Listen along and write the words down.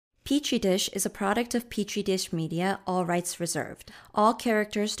Petri Dish is a product of Petri Dish Media, all rights reserved. All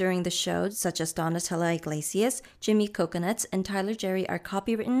characters during the show, such as Donatella Iglesias, Jimmy Coconuts, and Tyler Jerry, are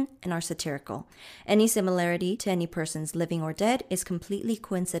copywritten and are satirical. Any similarity to any persons living or dead is completely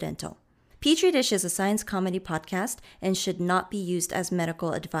coincidental. Petri Dish is a science comedy podcast and should not be used as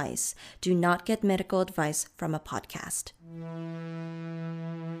medical advice. Do not get medical advice from a podcast.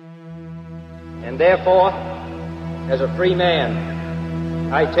 And therefore, as a free man,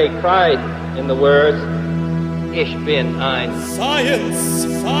 I take pride in the words, Ich bin ein Science!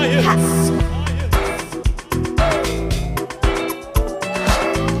 Science!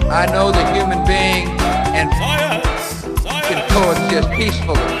 I know the human being and Science! can coexist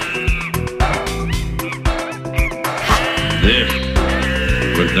peacefully. This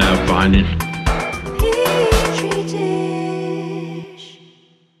was thou findest.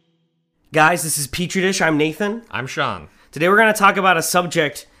 Guys, this is Petri Dish. I'm Nathan. I'm Sean. Today we're going to talk about a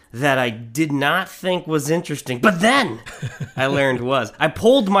subject that I did not think was interesting, but then I learned was. I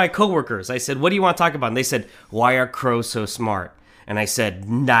polled my coworkers. I said, what do you want to talk about? And they said, why are crows so smart? And I said,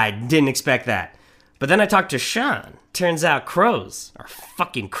 nah, I didn't expect that. But then I talked to Sean. Turns out crows are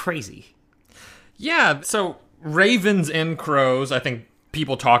fucking crazy. Yeah, so ravens and crows, I think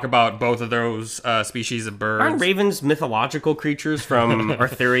people talk about both of those species of birds. Aren't ravens mythological creatures from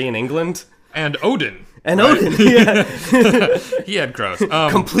Arthurian England? And Odin. And Odin, yeah. He had crows.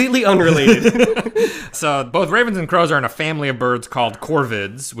 Completely unrelated. So both ravens and crows are in a family of birds called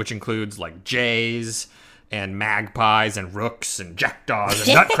corvids, which includes like jays and magpies and rooks and jackdaws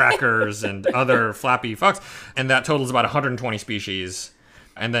and nutcrackers and other flappy fucks. And that totals about 120 species.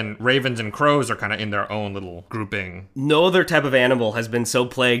 And then ravens and crows are kind of in their own little grouping. No other type of animal has been so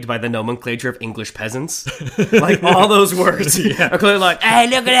plagued by the nomenclature of English peasants. Like, all those words are clearly like, hey,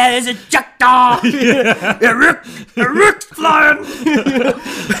 look at that, there's a jackdaw! A rook flying!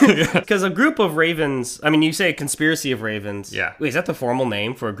 Because a group of ravens, I mean, you say a conspiracy of ravens. Yeah. Wait, is that the formal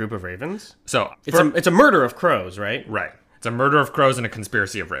name for a group of ravens? So It's a murder of crows, right? Right. It's a murder of crows and a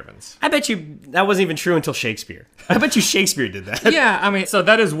conspiracy of ravens. I bet you that wasn't even true until Shakespeare. I bet you Shakespeare did that. Yeah, I mean, so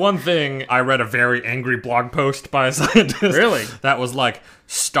that is one thing. I read a very angry blog post by a scientist. Really? That was like,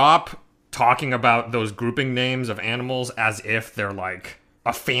 stop talking about those grouping names of animals as if they're like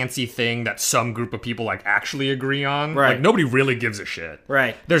a fancy thing that some group of people like actually agree on. Right. Like, nobody really gives a shit.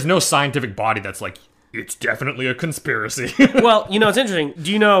 Right. There's no scientific body that's like, it's definitely a conspiracy. Well, you know, it's interesting.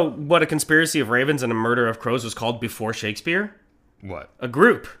 Do you know what a conspiracy of ravens and a murder of crows was called before Shakespeare? What? A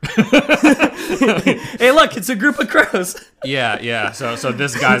group. Hey, look, it's a group of crows. Yeah. So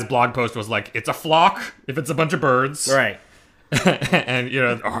this guy's blog post was like, it's a flock if it's a bunch of birds. Right. And, you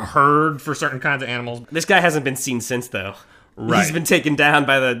know, a herd for certain kinds of animals. This guy hasn't been seen since, though. Right. He's been taken down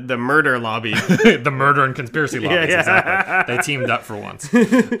by the murder lobby. The murder and conspiracy lobbies, Yeah. exactly. They teamed up for once.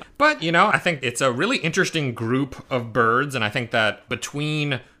 But, you know, I think it's a really interesting group of birds, and I think that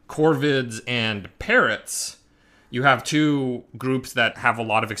between corvids and parrots, you have two groups that have a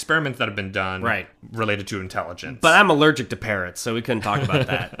lot of experiments that have been done related to intelligence. But I'm allergic to parrots, so we couldn't talk about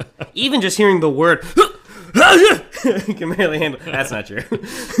that. Even just hearing the word... you can barely handle... That's not true.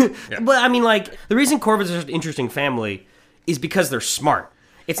 Yeah. But, I mean, like, the reason corvids are such an interesting family is because they're smart.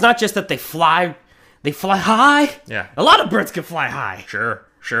 It's not just that they fly high. Yeah. A lot of birds can fly high. Sure.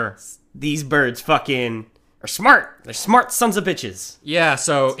 These birds fucking are smart. They're smart sons of bitches. Yeah,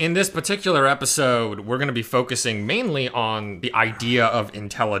 so in this particular episode, we're going to be focusing mainly on the idea of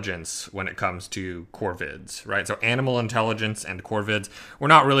intelligence when it comes to corvids, right? So animal intelligence and corvids. We're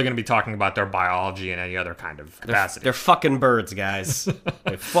not really going to be talking about their biology in any other kind of capacity. They're fucking birds, guys.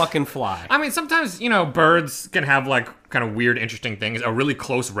 They fucking fly. I mean, sometimes, you know, birds can have, like, kind of weird, interesting things. A really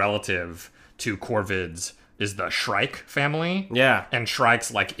close relative to corvids is the shrike family. Yeah. And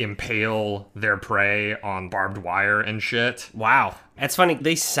shrikes, like, impale their prey on barbed wire and shit. Wow. That's funny.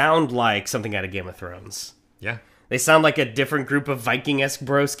 They sound like something out of Game of Thrones. Yeah. They sound like a different group of Viking-esque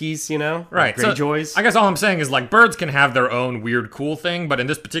broskies, you know? Right. Like Greyjoys. I guess all I'm saying is, like, birds can have their own weird, cool thing, but in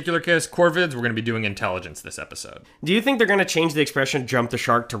this particular case, corvids, we're going to be doing intelligence this episode. Do you think they're going to change the expression jump the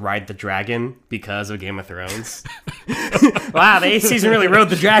shark to ride the dragon because of Game of Thrones? Wow, the 8th season really rode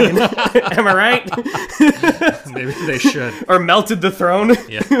the dragon. Am I right? Maybe they should. Or melted the throne.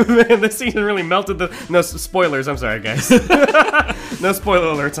 Yeah. This season really melted the... No, spoilers. I'm sorry, guys. No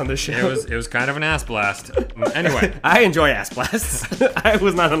spoiler alerts on this show. It was kind of an ass blast. Anyway. I enjoy ass blasts. I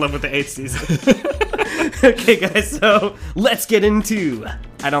was not in love with the 8th season. Okay, guys, so let's get into...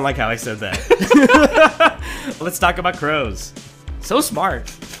 I don't like how I said that. Let's talk about crows. So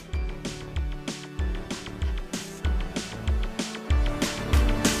smart.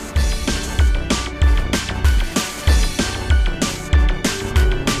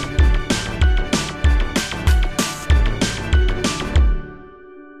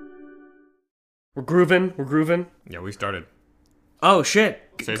 We're grooving. Yeah, we started. Oh, shit.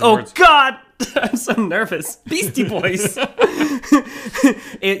 Say some Oh, words. God! I'm so nervous. Beastie Boys.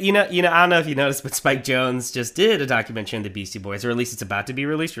 You know, I don't know if you noticed, but Spike Jonze just did a documentary on the Beastie Boys, or at least it's about to be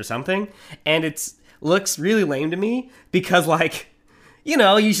released or something. And it looks really lame to me because, like, you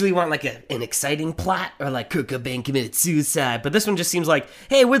know, usually you want like an exciting plot or like Kurt Cobain committed suicide. But this one just seems like,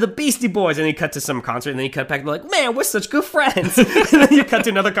 hey, we're the Beastie Boys. And then you cut to some concert and then you cut back and they're like, man, we're such good friends. And then you cut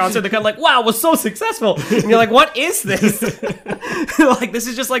to another concert. They're kind of like, wow, we're so successful. And you're like, what is this? Like, this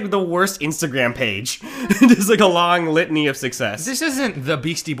is just like the worst Instagram page. Just like a long litany of success. This isn't the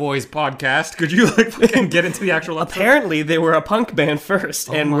Beastie Boys podcast. Could you like fucking get into the actual episode? Apparently, they were a punk band first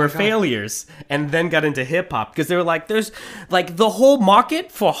and my were God. failures, and then got into hip hop because they were like, "There's like the whole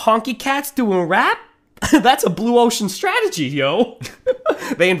market for honky cats doing rap. That's a blue ocean strategy, yo."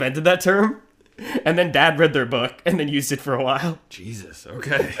 They invented that term, and then Dad read their book and then used it for a while. Jesus.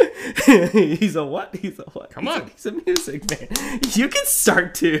 Okay. He's a what? He's a what? Come on. He's a music man. You can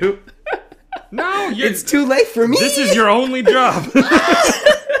start too. No, It's too late for me. This is your only job.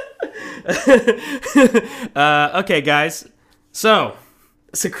 Okay, guys. So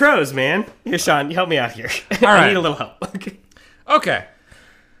crows, man. Here, Sean, help me out here. I right. need a little help. Okay. Okay.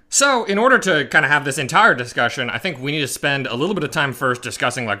 So, in order to kind of have this entire discussion, I think we need to spend a little bit of time first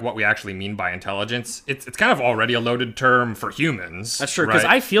discussing like what we actually mean by intelligence. It's kind of already a loaded term for humans. That's true, because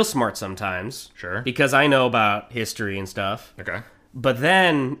right? I feel smart sometimes. Sure. Because I know about history and stuff. Okay. But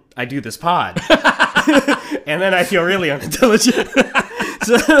then I do this pod. And then I feel really unintelligent.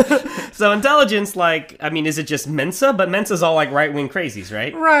 So intelligence, like, I mean, is it just Mensa? But Mensa's all like right-wing crazies,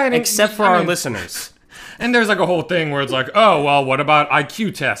 right? Right, and- Except for I our mean- listeners. And there's like a whole thing where it's like, oh, well, what about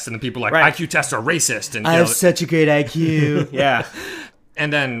IQ tests? And the people are like, Right. IQ tests are racist. And, you know, such a great IQ. Yeah.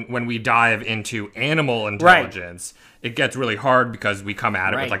 and then when we dive into animal intelligence, it gets really hard because we come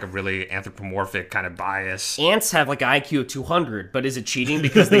at it Right. with like a really anthropomorphic kind of bias. Ants have like an IQ of 200, but is it cheating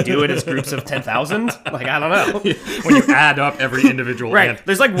because they do it as groups of 10,000? Like, I don't know. When you add up every individual Right. ant.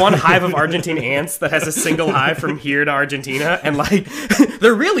 There's like one hive of Argentine ants that has a single hive from here to Argentina, and like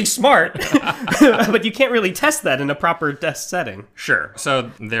they're really smart, but you can't really test that in a proper test setting. Sure. So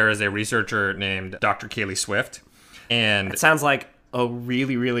there is a researcher named Dr. Kaylee Swift. And It sounds like a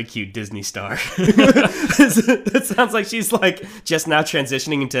really, really cute Disney star. It sounds like she's like just now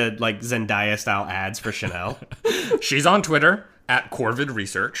transitioning into like Zendaya style ads for Chanel. she's on Twitter at Corvid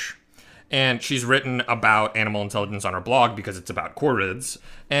Research. And she's written about animal intelligence on her blog because it's about corvids.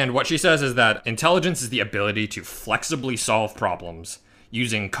 And what she says is that intelligence is the ability to flexibly solve problems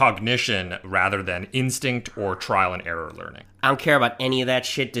using cognition rather than instinct or trial and error learning. I don't care about any of that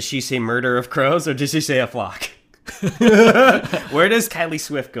shit. Does she say murder of crows or does she say a flock? Where does Kylie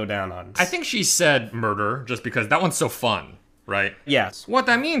Swift go down on? I think she said murder just because that one's so fun, right? Yes. What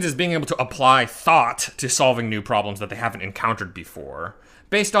that means is being able to apply thought to solving new problems that they haven't encountered before,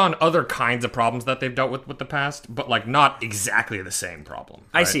 based on other kinds of problems that they've dealt with the past, but like not exactly the same problem.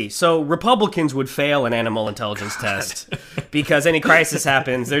 I right? see. So Republicans would fail an animal intelligence test because any crisis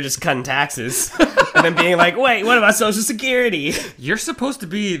happens, they're just cutting taxes and then being like, wait, what about Social Security? You're supposed to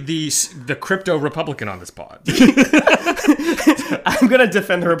be the crypto Republican on this pod. I'm going to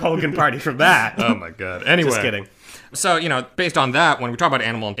defend the Republican Party from that. Oh my god. Anyway. Just kidding. So, you know, based on that, when we talk about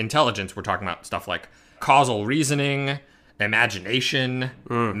animal intelligence, we're talking about stuff like causal reasoning, imagination,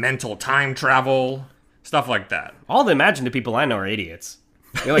 mental time travel, stuff like that. All the imaginative people I know are idiots.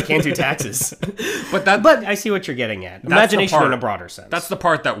 They like can't do taxes. But I see what you're getting at. Imagination part. in a broader sense. That's the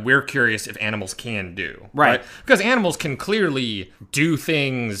part that we're curious if animals can do. Right. Because animals can clearly do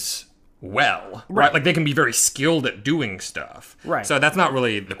things well. Right. Like they can be very skilled at doing stuff. Right. So that's not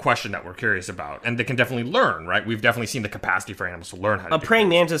really the question that we're curious about. And they can definitely learn, right? We've definitely seen the capacity for animals to learn how to a do praying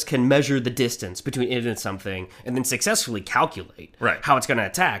mantis can measure the distance between it and something and then successfully calculate how it's going to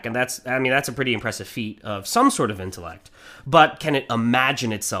attack. And that's a pretty impressive feat of some sort of intellect. But can it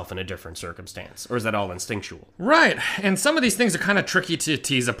imagine itself in a different circumstance? Or is that all instinctual? Right. And some of these things are kind of tricky to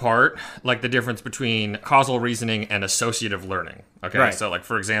tease apart, like the difference between causal reasoning and associative learning. Okay. Right. So, like,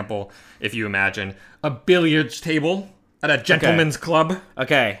 for example, if you imagine a billiards table at a gentleman's club.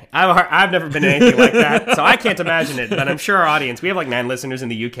 Okay, I've never been to anything like that, so I can't imagine it, but I'm sure our audience, we have like 9 listeners in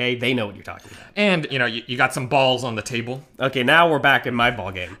the UK, they know what you're talking about. And, you know, you got some balls on the table. Okay, now we're back in my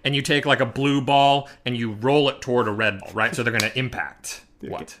ball game. And you take, like, a blue ball and you roll it toward a red ball, right? So they're going to impact.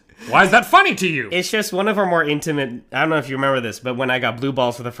 What? Why is that funny to you? It's just one of our more intimate, I don't know if you remember this, but when I got blue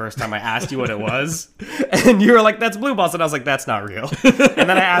balls for the first time, I asked you what it was, and you were like, that's blue balls, and I was like, that's not real. And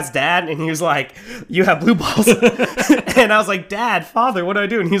then I asked Dad, and he was like, you have blue balls. And I was like, Dad, Father, what do I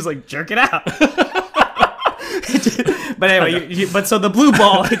do? And he was like, jerk it out. But anyway, but so the blue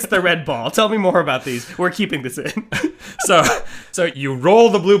ball hits the red ball. Tell me more about these. We're keeping this in. So you roll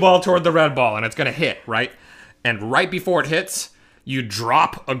the blue ball toward the red ball, and it's going to hit, right? And right before it hits, you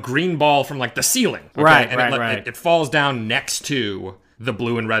drop a green ball from like the ceiling. Okay? Right, and right. It falls down next to the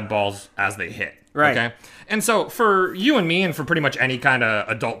blue and red balls as they hit. Right. Okay. And so for you and me, and for pretty much any kind of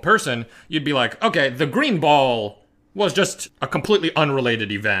adult person, you'd be like, okay, the green ball was just a completely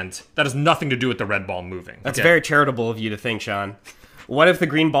unrelated event that has nothing to do with the red ball moving. That's okay? very charitable of you to think, Sean. What if the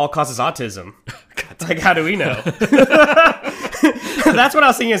green ball causes autism? Like, how do we know? That's what I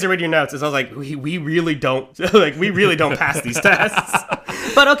was thinking as I read your notes. Is I was like, we really don't pass these tests.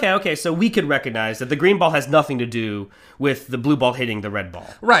 But okay, so we could recognize that the green ball has nothing to do with the blue ball hitting the red ball.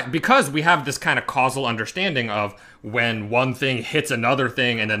 Right, because we have this kind of causal understanding of when one thing hits another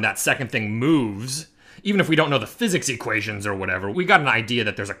thing and then that second thing moves. Even if we don't know the physics equations or whatever, we got an idea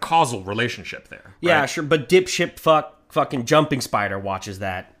that there's a causal relationship there. Right? Yeah, sure, but dipshit fucking jumping spider watches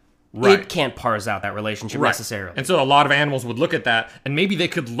that. Right. It can't parse out that relationship necessarily. And so a lot of animals would look at that, and maybe they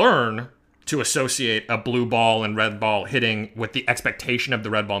could learn to associate a blue ball and red ball hitting with the expectation of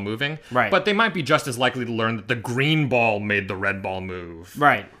the red ball moving. Right. But they might be just as likely to learn that the green ball made the red ball move.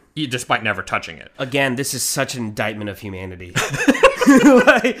 Right. Despite never touching it. Again, this is such an indictment of humanity.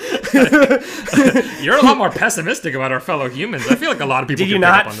 You're a lot more pessimistic about our fellow humans. I feel like a lot of people Did you can pick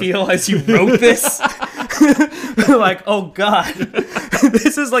up not on this. feel as you wrote this? Like, oh God.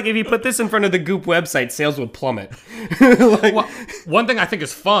 This is like if you put this in front of the Goop website, sales would plummet. Well, one thing I think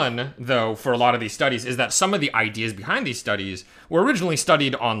is fun, though, for a lot of these studies is that some of the ideas behind these studies were originally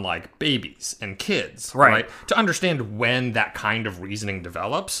studied on, like, babies and kids, right? To understand when that kind of reasoning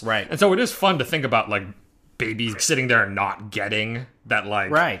develops. Right. And so it is fun to think about, like, babies sitting there and not getting that,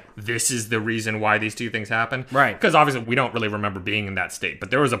 like, Right. this is the reason why these two things happen. Right. Because obviously we don't really remember being in that state,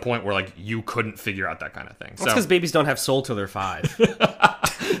 but there was a point where, like, you couldn't figure out that kind of thing. That's because babies don't have soul till they're 5.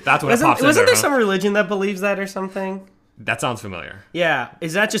 That's what it pops in Wasn't there huh? some religion that believes that or something? That sounds familiar. Yeah.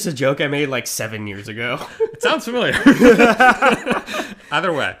 Is that just a joke I made like 7 years ago? It sounds familiar.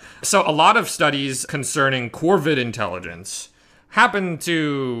 Either way. So a lot of studies concerning corvid intelligence happen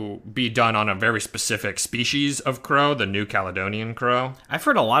to be done on a very specific species of crow, the New Caledonian crow. I've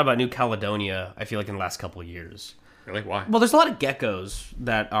heard a lot about New Caledonia, I feel like, in the last couple of years. Really? Why? Well, there's a lot of geckos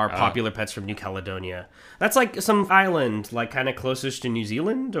that are popular pets from New Caledonia. That's like some island, like kind of closest to New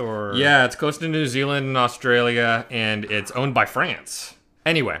Zealand, or... Yeah, it's close to New Zealand and Australia, and it's owned by France.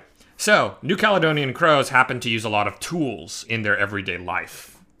 Anyway, so New Caledonian crows happen to use a lot of tools in their everyday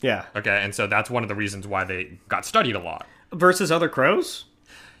life. Yeah. Okay, and so that's one of the reasons why they got studied a lot. Versus other crows?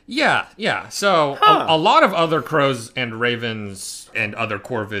 Yeah. So a lot of other crows and ravens and other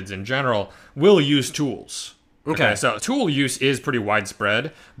corvids in general will use tools. Okay. So tool use is pretty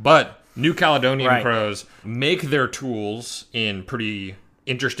widespread, but New Caledonian Right. crows make their tools in pretty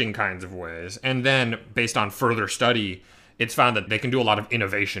interesting kinds of ways. And then, based on further study, it's found that they can do a lot of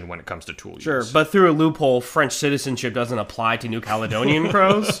innovation when it comes to tool Sure, use. but through a loophole, French citizenship doesn't apply to New Caledonian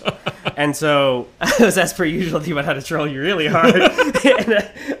crows. And so, as per usual, think about how to troll you really hard.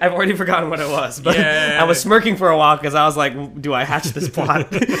 And I've already forgotten what it was. But Yeah. I was smirking for a while because I was like, do I hatch this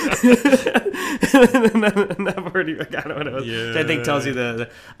plot? And I've already forgotten what it was. Which I think tells you the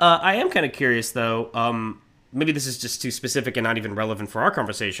I am kind of curious, though. Maybe this is just too specific and not even relevant for our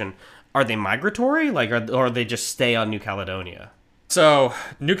conversation. Are they migratory? Like, or they just stay on New Caledonia? So,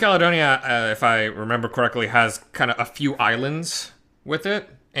 New Caledonia, if I remember correctly, has kind of a few islands with it.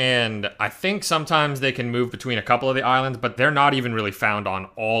 And I think sometimes they can move between a couple of the islands, but they're not even really found on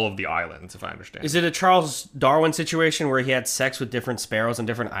all of the islands, if I understand. Is it a Charles Darwin situation where he had sex with different sparrows on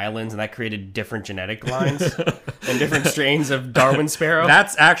different islands and that created different genetic lines and different strains of Darwin sparrow?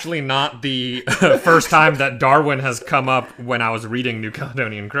 That's actually not the first time that Darwin has come up when I was reading New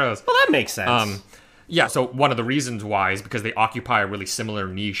Caledonian crows. Well, that makes sense. Yeah, so one of the reasons why is because they occupy a really similar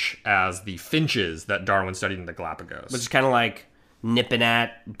niche as the finches that Darwin studied in the Galapagos. Which is kind of like nipping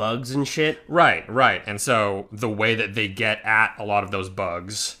at bugs and shit. Right. And so the way that they get at a lot of those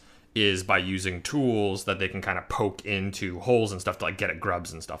bugs is by using tools that they can kind of poke into holes and stuff to like get at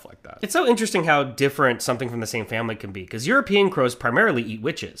grubs and stuff like that. It's so interesting how different something from the same family can be, because European crows primarily eat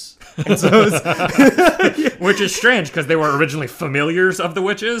witches. And so Which is strange because they were originally familiars of the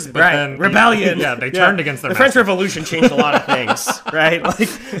witches, but then rebellion. Yeah, they turned against their The French master. Revolution changed a lot of things, right? Like,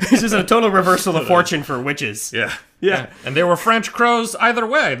 it's just a total reversal of fortune for witches. Yeah. And they were French crows either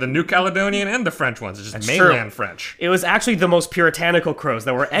way, the New Caledonian and the French ones. It's just mainland true. French. It was actually the most puritanical crows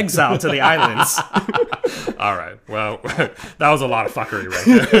that were exiled to the islands. All right. Well, that was a lot of fuckery right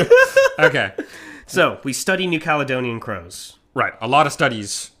there. Okay. So, we study New Caledonian crows. Right. A lot of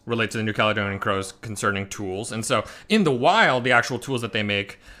studies relate to the New Caledonian crows concerning tools. And so in the wild, the actual tools that they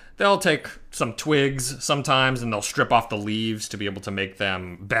make, they'll take some twigs sometimes and they'll strip off the leaves to be able to make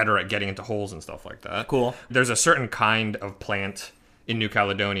them better at getting into holes and stuff like that. Cool. There's a certain kind of plant in New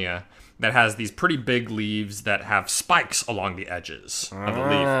Caledonia that has these pretty big leaves that have spikes along the edges of the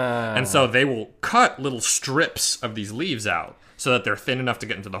leaf. And so they will cut little strips of these leaves out so that they're thin enough to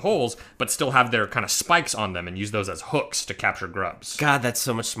get into the holes, but still have their kind of spikes on them and use those as hooks to capture grubs. God, that's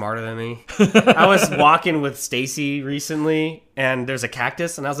so much smarter than me. I was walking with Stacy recently, and there's a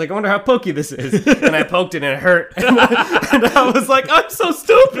cactus, and I was like, I wonder how pokey this is. And I poked it, and it hurt. And I was like, I'm so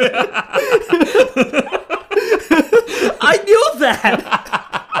stupid. I knew that.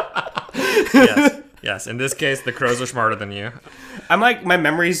 Yes. In this case, the crows are smarter than you. I'm like, my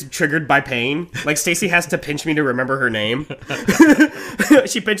memory's triggered by pain. Like, Stacy has to pinch me to remember her name.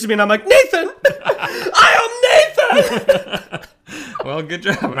 She pinches me, and I'm like, Nathan! I am Nathan! Well, good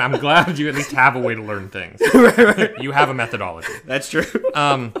job. I'm glad you at least have a way to learn things. Right. You have a methodology. That's true.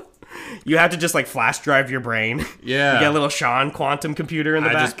 You have to just, like, flash drive your brain. Yeah. You get a little Sean quantum computer in the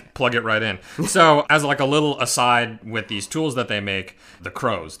I back. just plug it right in. So, as like a little aside with these tools that they make, the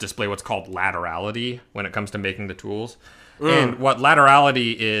crows display what's called laterality when it comes to making the tools. And what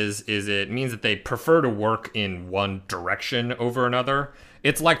laterality is it means that they prefer to work in one direction over another.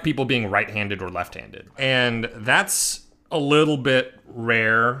 It's like people being right-handed or left-handed. And that's a little bit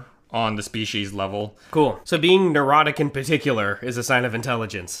rare on the species level. Cool. So being neurotic in particular is a sign of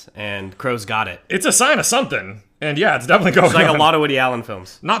intelligence, and crows got it. It's a sign of something. And yeah, it's definitely going It's like on. a lot of Woody Allen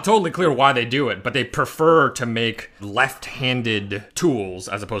films. Not totally clear why they do it, but they prefer to make left-handed tools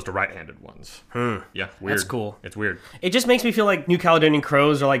as opposed to right-handed ones. Yeah, weird. That's cool. It's weird. It just makes me feel like New Caledonian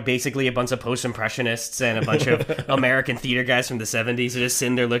crows are like basically a bunch of post-impressionists and a bunch of American theater guys from the 70s who just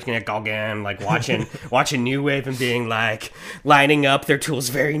sitting there looking at Gauguin, like watching New Wave and being like, lining up their tools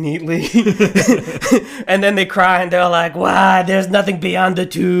very neatly. And then they cry and they're like, why, there's nothing beyond the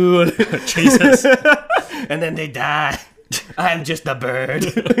tool. Jesus. And then they die. I'm just a bird.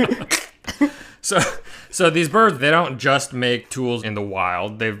 So these birds, they don't just make tools in the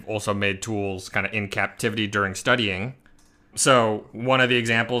wild. They've also made tools kind of in captivity during studying. So one of the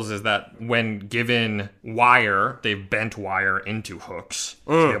examples is that when given wire, they've bent wire into hooks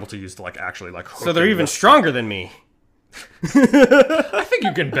to be able to use to like actually like hook. So they're and even lift. stronger than me. I think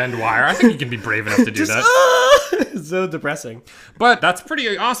you can bend wire. I think you can be brave enough to do that. So depressing. But that's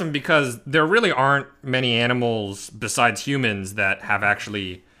pretty awesome because there really aren't many animals besides humans that have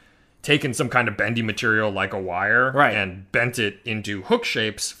actually taken some kind of bendy material like a wire and bent it into hook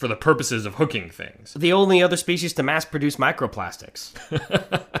shapes for the purposes of hooking things. The only other species to mass produce microplastics.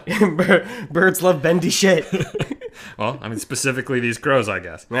 Birds love bendy shit. Well, I mean, specifically these crows, I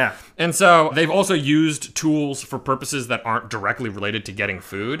guess. Yeah. And so they've also used tools for purposes that aren't directly related to getting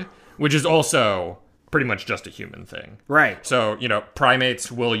food, which is also pretty much just a human thing. Right. So,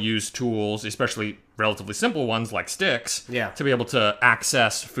 primates will use tools, especially relatively simple ones like sticks, to be able to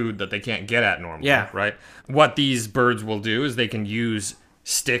access food that they can't get at normally, right? What these birds will do is they can use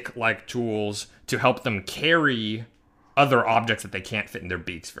stick-like tools to help them carry other objects that they can't fit in their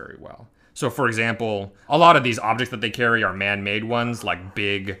beaks very well. So, for example, a lot of these objects that they carry are man-made ones, like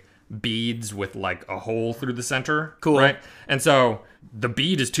big beads with like a hole through the center. Cool. Right? And so the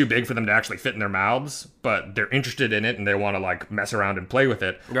bead is too big for them to actually fit in their mouths, but they're interested in it and they want to like mess around and play with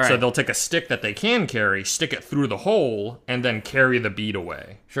it. Right. So they'll take a stick that they can carry, stick it through the hole, and then carry the bead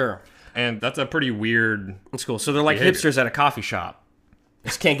away. Sure. And that's a pretty weird... That's cool. So they're like behavior. hipsters at a coffee shop.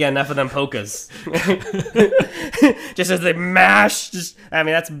 Just can't get enough of them polkas. Just as they mash.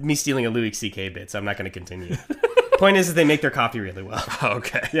 That's me stealing a Louis C.K. bit, so I'm not going to continue. Point is they make their coffee really well.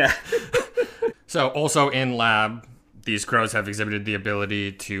 Okay. Yeah. So also in lab, these crows have exhibited the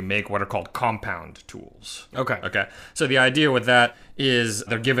ability to make what are called compound tools. Okay. So the idea with that is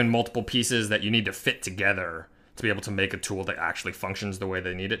they're given multiple pieces that you need to fit together to be able to make a tool that actually functions the way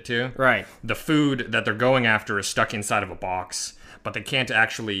they need it to. Right. The food that they're going after is stuck inside of a box, but they can't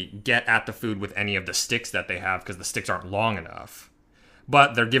actually get at the food with any of the sticks that they have because the sticks aren't long enough.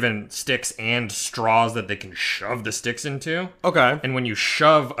 But they're given sticks and straws that they can shove the sticks into. Okay. And when you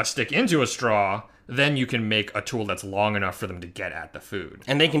shove a stick into a straw, then you can make a tool that's long enough for them to get at the food.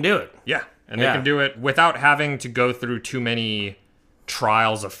 And they can do it. Yeah. And they can do it without having to go through too many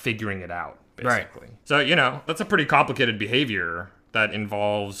trials of figuring it out, basically. Right. So, that's a pretty complicated behavior that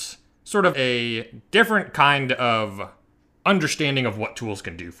involves sort of a different kind of understanding of what tools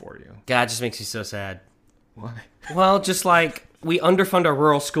can do for you. God, it just makes me so sad. Why? Well, just like, We underfund our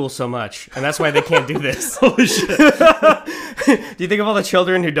rural schools so much, and that's why they can't do this. Holy shit. Do you think of all the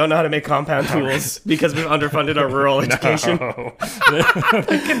children who don't know how to make compound tools because we've underfunded our rural education? No.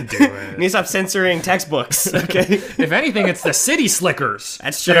 They can do it. We need to stop censoring textbooks, okay? If anything, it's the city slickers.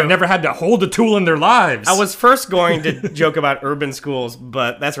 That's That true. have never had to hold a tool in their lives. I was first going to joke about urban schools,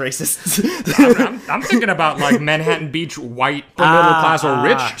 but that's racist. I'm thinking about like Manhattan Beach white middle class or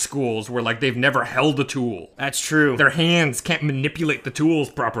rich schools where like they've never held a tool. That's true. Their hands can't manipulate the tools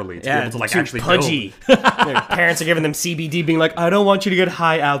properly to be able to like too actually pudgy. build. Their parents are giving them CBD, being like, "I don't want you to get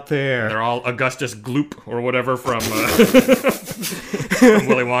high out there." They're all Augustus Gloop or whatever from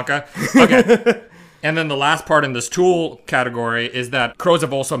Willy Wonka. Okay. And then the last part in this tool category is that crows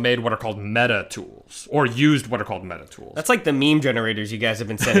have also made what are called meta tools, or used what are called meta tools. That's like the meme generators you guys have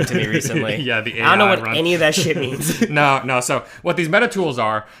been sending to me recently. Yeah, the I don't know AI what run. any of that shit means. No. So what these meta tools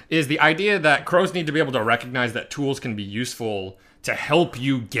are is the idea that crows need to be able to recognize that tools can be useful to help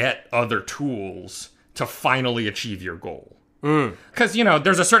you get other tools to finally achieve your goal. Because,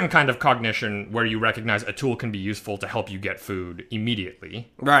 there's a certain kind of cognition where you recognize a tool can be useful to help you get food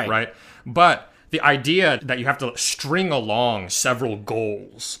immediately. Right. But the idea that you have to string along several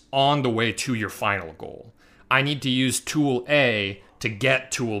goals on the way to your final goal. I need to use tool A to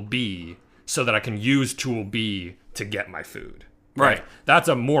get tool B so that I can use tool B to get my food. Right. That's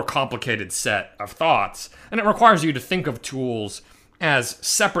a more complicated set of thoughts, and it requires you to think of tools as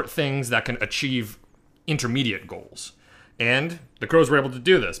separate things that can achieve intermediate goals. And the crows were able to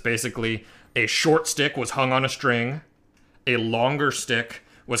do this. Basically, a short stick was hung on a string, a longer stick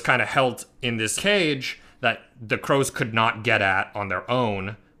was kind of held in this cage that the crows could not get at on their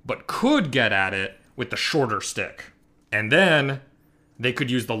own, but could get at it with the shorter stick. And then they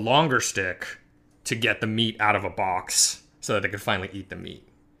could use the longer stick to get the meat out of a box so that they could finally eat the meat.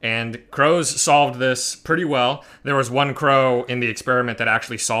 And crows solved this pretty well. There was one crow in the experiment that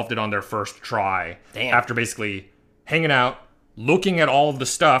actually solved it on their first try. Damn. After basically hanging out, looking at all of the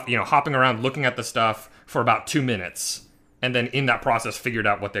stuff, hopping around looking at the stuff for about 2 minutes. And then in that process figured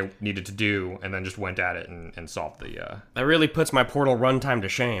out what they needed to do and then just went at it and solved the... That really puts my Portal runtime to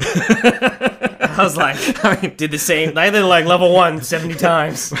shame. I was like, did the same, I did like level 1 70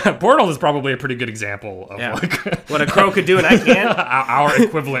 times. Portal is probably a pretty good example of What a crow could do and I can't. our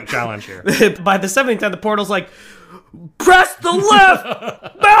equivalent challenge here. By the 70th time, the Portal's like, press the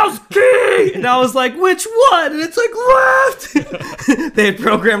left mouse key! And I was like, which one? And it's like, left! They had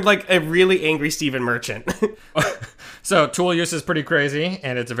programmed like a really angry Stephen Merchant. So tool use is pretty crazy,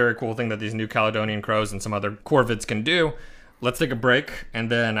 and it's a very cool thing that these New Caledonian crows and some other corvids can do. Let's take a break,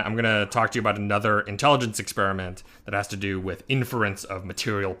 and then I'm going to talk to you about another intelligence experiment that has to do with inference of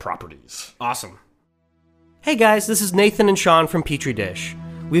material properties. Awesome. Hey guys, this is Nathan and Sean from Petri Dish.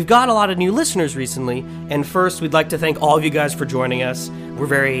 We've got a lot of new listeners recently, and first we'd like to thank all of you guys for joining us. We're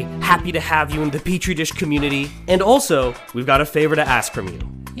very happy to have you in the Petri Dish community, and also, we've got a favor to ask from you.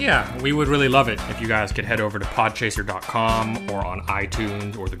 Yeah, we would really love it if you guys could head over to podchaser.com or on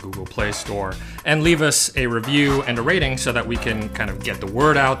iTunes or the Google Play Store and leave us a review and a rating so that we can kind of get the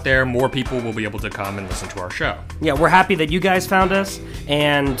word out there. More people will be able to come and listen to our show. Yeah, we're happy that you guys found us,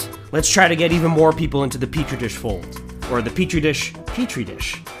 and let's try to get even more people into the Petri Dish fold. Or the Petri Dish.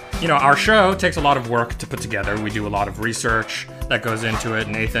 Our show takes a lot of work to put together. We do a lot of research that goes into it.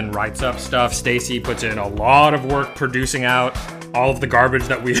 Nathan writes up stuff. Stacy puts in a lot of work producing out all of the garbage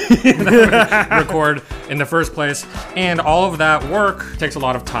that we record in the first place. And all of that work takes a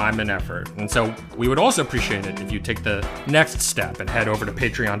lot of time and effort. And so we would also appreciate it if you take the next step and head over to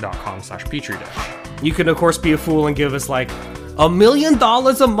patreon.com/PetriDish. You can, of course, be a fool and give us like $1 million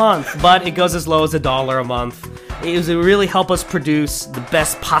a month, but it goes as low as $1 a month. It would really help us produce the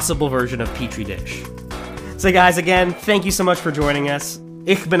best possible version of Petri Dish. So guys, again, thank you so much for joining us.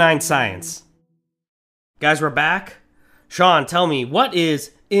 Ich bin ein Science. Guys, we're back. Sean, tell me, what is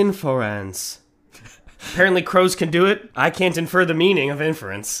inference? Apparently crows can do it. I can't infer the meaning of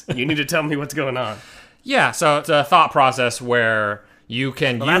inference. You need to tell me what's going on. Yeah, so it's a thought process where you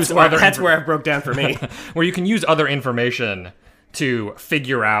can use That's where it broke down for me. where you can use other information to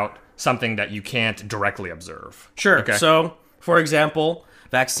figure out something that you can't directly observe. Sure. Okay. So, for example,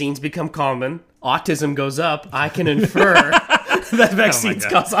 vaccines become common, autism goes up. I can infer that vaccines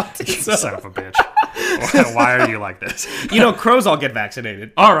cause autism. Son of a bitch. Why are you like this? Crows all get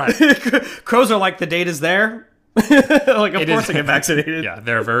vaccinated. All right. Crows are like, the data's there. Of course I get vaccinated. Yeah,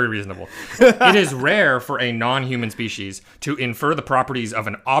 they're very reasonable. It is rare for a non-human species to infer the properties of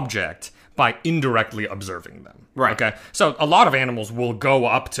an object by indirectly observing them. Right. Okay. So a lot of animals will go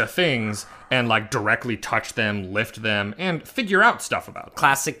up to things and directly touch them, lift them, and figure out stuff about them.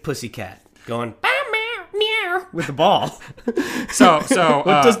 Classic pussycat. Going, meow, meow, meow with the ball. So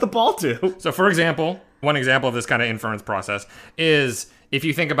What does the ball do? So, for example, one example of this kind of inference process is if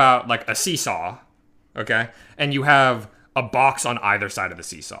you think about like a seesaw, okay, and you have a box on either side of the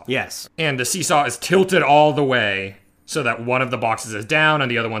seesaw. Yes. And the seesaw is tilted all the way so that one of the boxes is down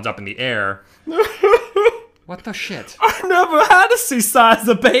and the other one's up in the air. What the shit? I never had a seesaw as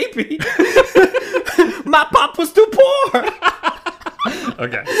a baby. My pop was too poor.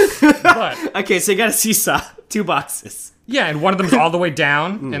 Okay. But Okay, so you got a seesaw, 2 boxes. yeah, and one of them's all the way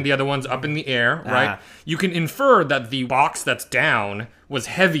down and the other one's up in the air, right? You can infer that the box that's down was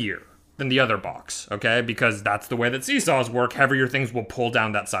heavier than the other box, okay? Because that's the way that seesaws work. Heavier things will pull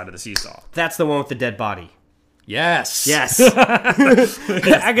down that side of the seesaw. That's the one with the dead body. Yes. Yes.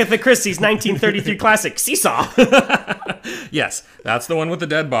 Agatha Christie's 1933 classic, Seesaw. Yes, that's the one with the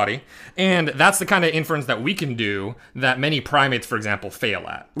dead body. And that's the kind of inference that we can do that many primates, for example, fail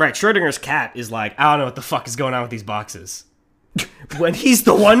at. Right, Schrodinger's cat is like, I don't know what the fuck is going on with these boxes. When he's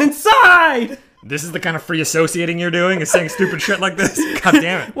the one inside! This is the kind of free associating you're doing, is saying stupid shit like this? God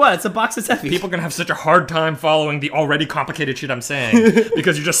damn it. What? It's a box that's heavy. People are gonna have such a hard time following the already complicated shit I'm saying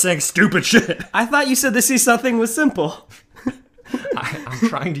because you're just saying stupid shit. I thought you said the seesaw thing was simple. I'm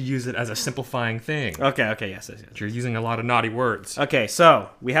trying to use it as a simplifying thing. Okay, yes. You're using a lot of naughty words. Okay, so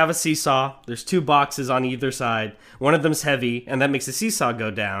we have a seesaw. There's 2 boxes on either side. One of them's heavy, and that makes the seesaw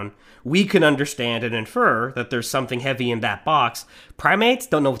go down. We can understand and infer that there's something heavy in that box. Primates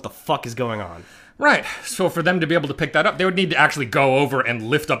don't know what the fuck is going on. Right. So for them to be able to pick that up, they would need to actually go over and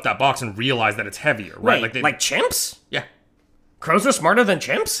lift up that box and realize that it's heavier, right? Wait, like chimps? yeah. Crows are smarter than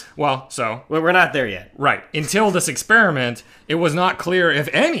chimps? Well, so Well, we're not there yet. right. Until this experiment, it was not clear if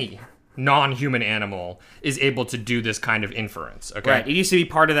any non-human animal is able to do this kind of inference. Okay. Right, it used to be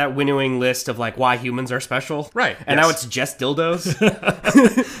part of that winnowing list of like why humans are special. Right, And yes. now it's just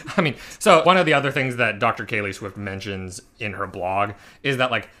dildos. I mean, so one of the other things that Dr. Kaylee Swift mentions in her blog is that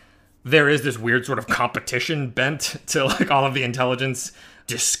like there is this weird sort of competition bent to like all of the intelligence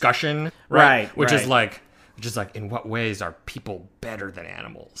discussion, right? Which is like in what ways are people better than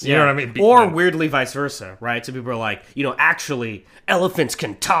animals? You know what I mean? Or weirdly vice versa, right? So people are like, actually, elephants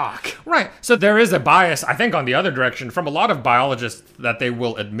can talk. right. So there is a bias, I think, on the other direction from a lot of biologists that they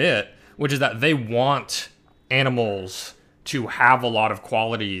will admit, which is that they want animals to have a lot of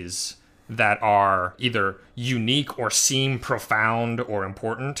qualities that are either unique or seem profound or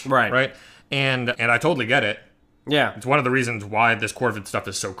important. Right. And I totally get it. Yeah. It's one of the reasons why this Corvid stuff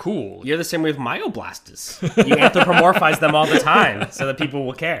is so cool. You're the same way with myoblastus. You anthropomorphize them all the time so that people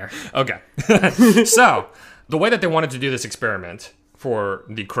will care. Okay. So, the way that they wanted to do this experiment for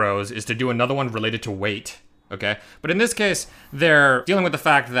the crows is to do another one related to weight. Okay. But in this case, they're dealing with the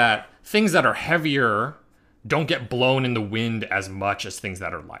fact that things that are heavier don't get blown in the wind as much as things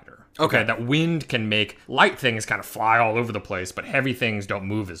that are lighter. Okay. That wind can make light things kind of fly all over the place, but heavy things don't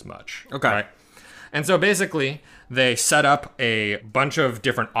move as much. Okay. Right? And so basically, they set up a bunch of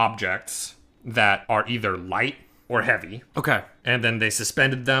different objects that are either light or heavy. Okay. And then they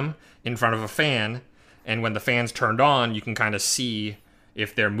suspended them in front of a fan. And when the fan's turned on, you can kind of see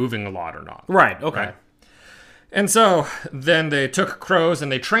if they're moving a lot or not. Right, okay. Right? And so then they took crows and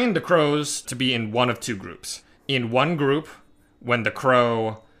they trained the crows to be in one of 2 groups. In one group, when the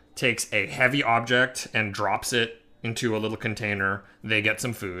crow takes a heavy object and drops it into a little container, they get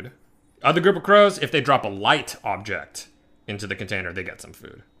some food. Other group of crows, if they drop a light object into the container, they get some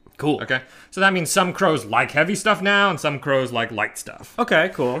food. Cool. Okay? So that means some crows like heavy stuff now, and some crows like light stuff.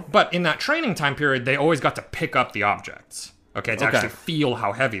 Okay, cool. But in that training time period, they always got to pick up the objects. Okay? To Okay. actually feel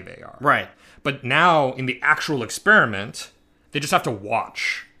how heavy they are. Right. But now, in the actual experiment, they just have to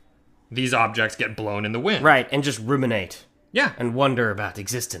watch these objects get blown in the wind. Right, and just ruminate Yeah. and wonder about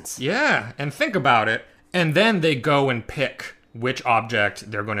existence. Yeah, and think about it. And then they go and pick which object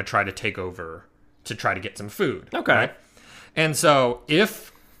they're going to try to take over to try to get some food. Okay. Right? And so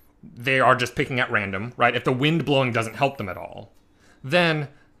if they are just picking at random, right? If the wind blowing doesn't help them at all, then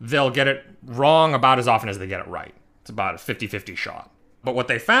they'll get it wrong about as often as they get it right. It's about a 50-50 shot. But what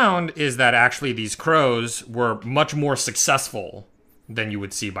they found is that actually these crows were much more successful than you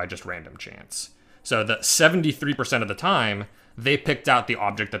would see by just random chance. So that 73% of the time, they picked out the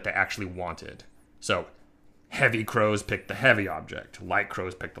object that they actually wanted. So heavy crows picked the heavy object. Light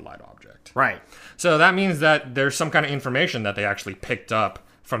crows picked the light object. Right. So that means that there's some kind of information that they actually picked up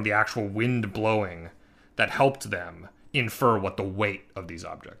from the actual wind blowing that helped them infer what the weight of these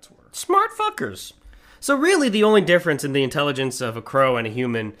objects were. Smart fuckers. So really the only difference in the intelligence of a crow and a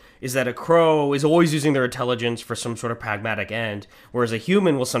human is that a crow is always using their intelligence for some sort of pragmatic end, whereas a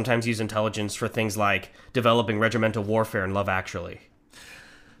human will sometimes use intelligence for things like developing regimental warfare in Love Actually.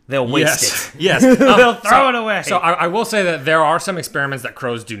 they'll waste it. Yes. They'll throw it away. So I will say that there are some experiments that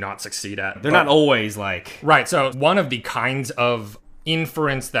crows do not succeed at. They're not always like... Right. So one of the kinds of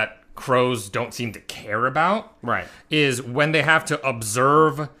inference that crows don't seem to care about is when they have to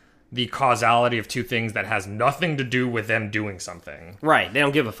observe the causality of two things that has nothing to do with them doing something. Right. They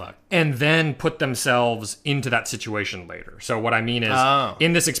don't give a fuck. And then put themselves into that situation later. So what I mean is,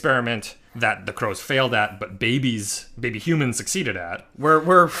 in this experiment that the crows failed at, but baby humans succeeded at.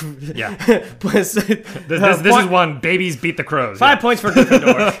 Yeah. this is one, babies beat the crows. 5 points for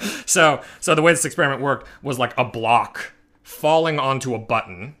Gryffindor. So the way this experiment worked was like a block falling onto a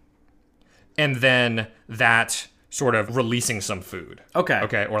button, and then that sort of releasing some food.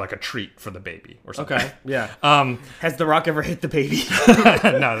 Okay, or like a treat for the baby or something. Okay, yeah. Has the rock ever hit the baby?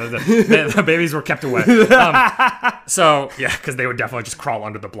 No, the babies were kept away. So, yeah, because they would definitely just crawl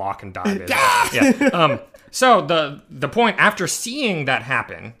under the block and dive in. Yeah. So the point, after seeing that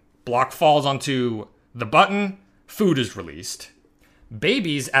happen, block falls onto the button, food is released.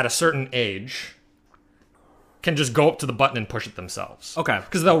 Babies at a certain age can just go up to the button and push it themselves. Okay.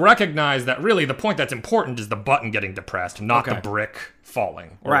 Because they'll recognize that really the point that's important is the button getting depressed, not the brick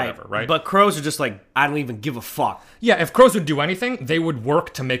falling or whatever, right? But crows are just like, I don't even give a fuck. Yeah, if crows would do anything, they would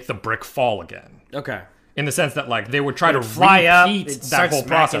work to make the brick fall again. Okay. In the sense that, like, they would try to fly up, repeat that whole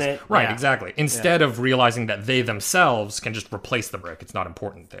process. It. Right, exactly. Instead of realizing that they themselves can just replace the brick. It's not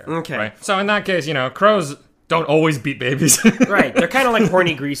important there. Okay. Right? So in that case, crows don't always beat babies. Right. They're kind of like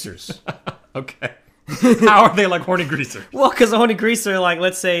horny greasers. Okay. How are they like horny greasers? Well, because a horny greaser, like,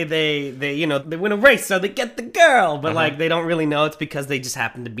 let's say they win a race, so they get the girl, but like they don't really know it's because they just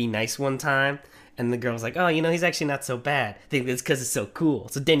happened to be nice one time, and the girl's like, oh, he's actually not so bad. I think it's because it's so cool.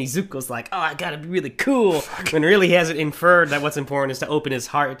 So Denny Zuko's like, oh, I gotta be really cool, when really he hasn't inferred that what's important is to open his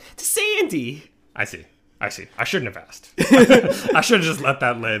heart to Sandy. I see. I shouldn't have asked. I should have just let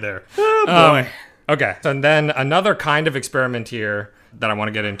that lay there. Oh boy. Okay. So then another kind of experiment here that I want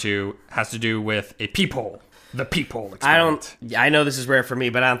to get into has to do with a peephole. The peephole experiment. I know this is rare for me,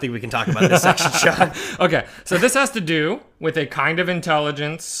 but I don't think we can talk about this section, Sean. Okay, so this has to do with a kind of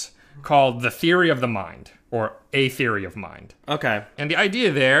intelligence called the theory of the mind, or a theory of mind. Okay. And the idea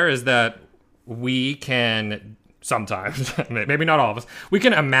there is that we can sometimes, maybe not all of us, we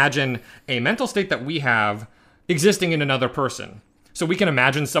can imagine a mental state that we have existing in another person. So we can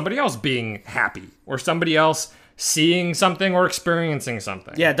imagine somebody else being happy, or somebody else seeing something or experiencing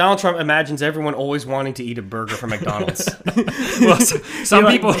something. Yeah, Donald Trump imagines everyone always wanting to eat a burger from McDonald's. Well, some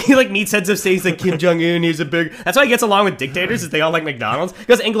people... He meets heads of states like Kim Jong-un, here's a burger. That's why he gets along with dictators, is they all like McDonald's.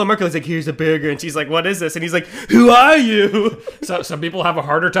 Because Angela Merkel is like, here's a burger, and she's like, what is this? And he's like, who are you? So some people have a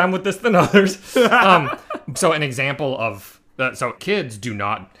harder time with this than others. So an example of... so kids do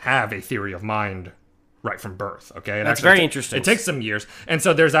not have a theory of mind right from birth, okay? That's very interesting. It takes some years. And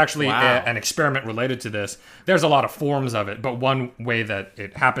so there's actually an experiment related to this. There's a lot of forms of it, but one way that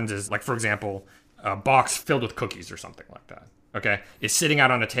it happens is, like, for example, a box filled with cookies or something like that, okay? Is sitting out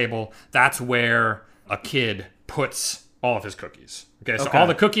on a table. That's where a kid puts all of his cookies, okay? So all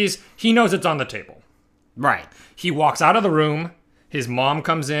the cookies, he knows it's on the table. Right. He walks out of the room. His mom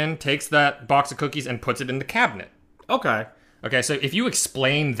comes in, takes that box of cookies, and puts it in the cabinet. Okay. Okay, so if you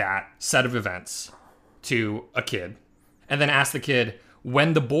explain that set of events to a kid, and then ask the kid,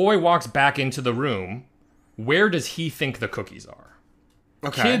 when the boy walks back into the room, where does he think the cookies are?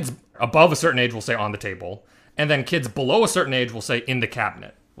 Okay. Kids above a certain age will say on the table, and then kids below a certain age will say in the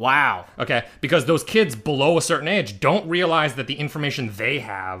cabinet. Wow. Okay, because those kids below a certain age don't realize that the information they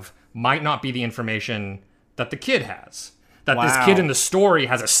have might not be the information that the kid has. That this kid in the story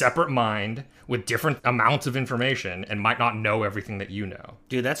has a separate mind with different amounts of information and might not know everything that you know.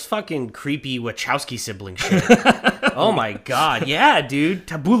 Dude, that's fucking creepy Wachowski sibling shit. Oh my god. Yeah, dude.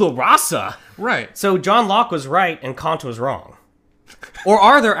 Tabula rasa. Right. So John Locke was right and Kant was wrong. Or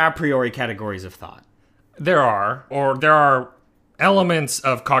are there a priori categories of thought? There are elements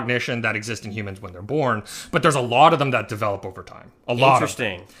of cognition that exist in humans when they're born, but there's a lot of them that develop over time. A lot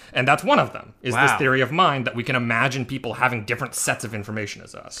Interesting. Of them. And that's one of them, is this theory of mind that we can imagine people having different sets of information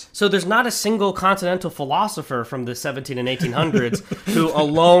as us. So there's not a single continental philosopher from the 17 and 1800s who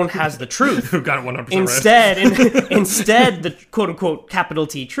alone has the truth. Who got it 100% Instead, the quote-unquote capital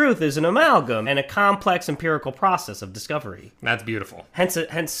T truth is an amalgam and a complex empirical process of discovery. That's beautiful. Hence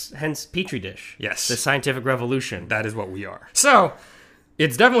Petri dish. Yes. The scientific revolution. That is what we are. So,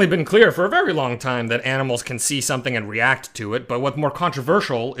 it's definitely been clear for a very long time that animals can see something and react to it, but what's more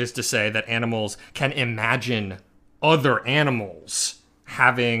controversial is to say that animals can imagine other animals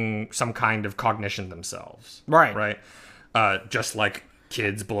having some kind of cognition themselves. Right. Right? Just like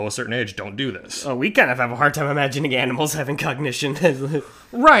kids below a certain age don't do this. Oh, we kind of have a hard time imagining animals having cognition.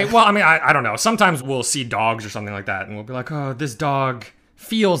 Right. Well, I mean, I don't know. Sometimes we'll see dogs or something like that, and we'll be like, oh, this dog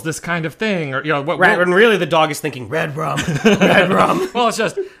feels this kind of thing, or Right, when really the dog is thinking red rum, red rum. Well, it's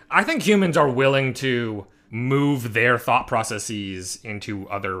just I think humans are willing to move their thought processes into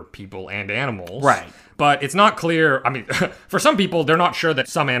other people and animals. Right. But it's not clear. I mean, for some people, they're not sure that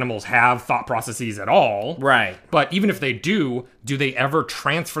some animals have thought processes at all. Right. But even if they do they ever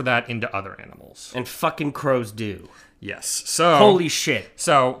transfer that into other animals? And fucking crows do. Yes. So Holy shit.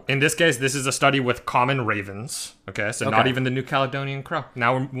 So in this case, this is a study with common ravens. Okay, so not even the New Caledonian crow.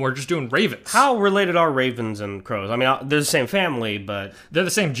 Now we're just doing ravens. How related are ravens and crows? I mean, they're the same family, but... They're the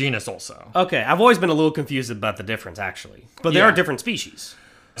same genus also. Okay, I've always been a little confused about the difference, actually. But there Yeah. are different species.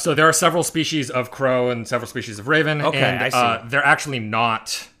 So there are several species of crow and several species of raven. Okay, and, I see. They're actually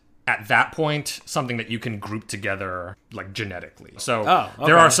not, at that point, something that you can group together, like, genetically. So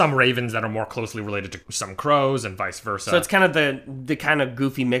there are some ravens that are more closely related to some crows and vice versa. So it's kind of the kind of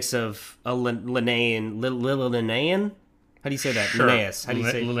goofy mix of a Linnaean? How do you say that? Sure. Linnaeus. How do you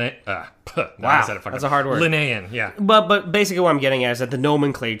say Wow, Wow, that's a hard word. Linnaean, yeah. But basically what I'm getting at is that the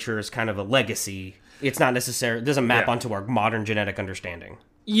nomenclature is kind of a legacy. It's not necessary. It doesn't map onto our modern genetic understanding.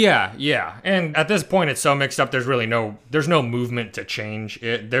 Yeah. And at this point, it's so mixed up, there's no movement to change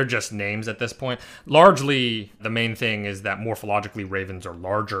it. They're just names at this point. Largely, the main thing is that morphologically, ravens are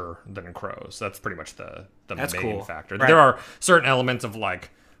larger than crows. That's pretty much the That's main cool. factor. Right. There are certain elements of, like,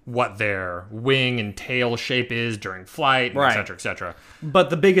 what their wing and tail shape is during flight, Right. et cetera, et cetera.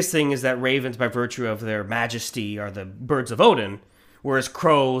 But the biggest thing is that ravens, by virtue of their majesty, are the birds of Odin, whereas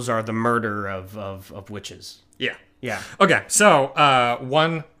crows are the murder of witches. Yeah. Yeah. Okay, so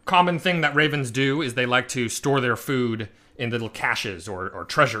one common thing that ravens do is they like to store their food in little caches or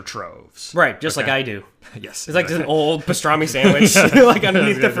treasure troves. Right, just Okay. like I do. Yes. It's like an old pastrami sandwich, like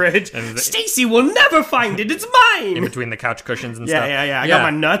underneath the fridge. And Stacy will never find it. It's in mine. between the couch cushions and stuff. Yeah. I got my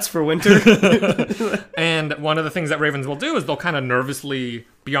nuts for winter. And one of the things that ravens will do is they'll kind of nervously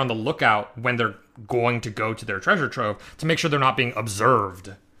be on the lookout when they're going to go to their treasure trove to make sure they're not being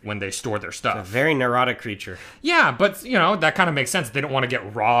observed when they store their stuff. Very neurotic creature. Yeah, but, that kind of makes sense. They don't want to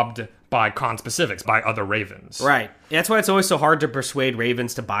get robbed by conspecifics, by other res. Right. That's why it's always so hard to persuade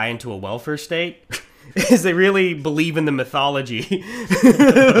ravens to buy into a welfare state. Is they really believe in the mythology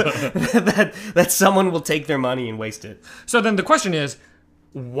that someone will take their money and waste it. So then the question is,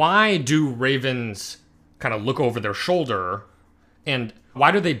 why do ravens kind of look over their shoulder, and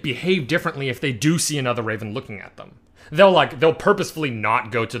why do they behave differently if they do see another raven looking at them? They'll purposefully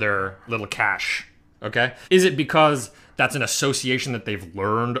not go to their little cache, okay? Is it because that's an association that they've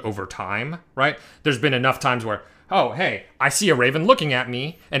learned over time, right? There's been enough times where, oh, hey, I see a raven looking at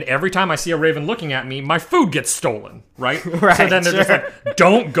me, and every time I see a raven looking at me, my food gets stolen, right? Right, so then they're just sure. like,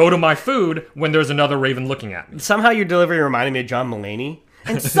 don't go to my food when there's another raven looking at me. Somehow your delivery reminded me of John Mulaney.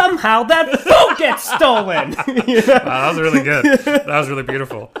 And somehow that food gets stolen. Wow, that was really good. That was really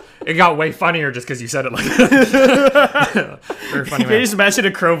beautiful. It got way funnier just because you said it like that. Very funny, I man. just imagine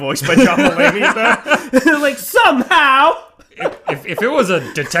a crow voice by John Mulaney. Though. Like, somehow. If it was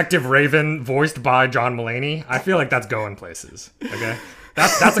a Detective Raven voiced by John Mulaney, I feel like that's going places. Okay,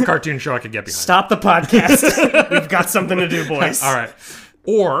 that's a cartoon show I could get behind. Stop the podcast. We've got something to do, boys. All right.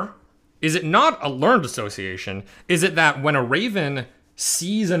 Or is it not a learned association? Is it that when a raven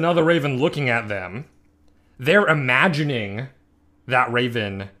sees another raven looking at them, they're imagining that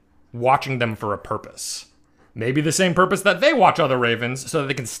raven watching them for a purpose? Maybe the same purpose that they watch other ravens so that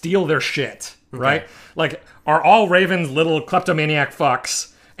they can steal their shit, right? Like, are all ravens little kleptomaniac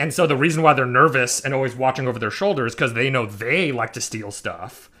fucks? And so the reason why they're nervous and always watching over their shoulders is because they know they like to steal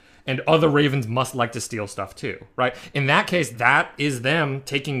stuff. And other ravens must like to steal stuff too, right? In that case, that is them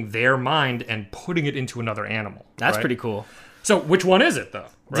taking their mind and putting it into another animal. That's right? pretty cool. So which one is it, though?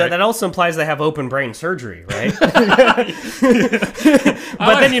 Right? That also implies they have open brain surgery, right? But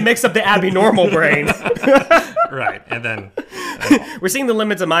then you mix up the abnormal brain. Right, and then... We're seeing the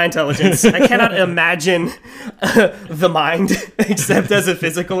limits of my intelligence. I cannot imagine the mind except as a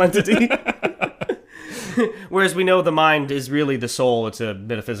physical entity. Whereas we know the mind is really the soul. It's a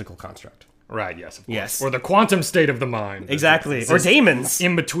metaphysical construct. Right, yes, of course. Yes. Or the quantum state of the mind. Exactly. It's Or demons.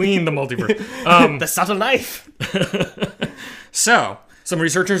 in between the multiverse. The subtle knife. So, some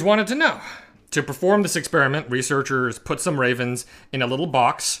researchers wanted to know. To perform this experiment, researchers put some ravens in a little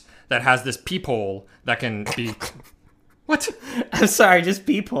box that has this peephole that can be... What? I'm sorry, just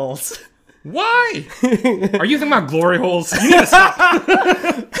peepholes. Why? Are you thinking about glory holes? You need to stop.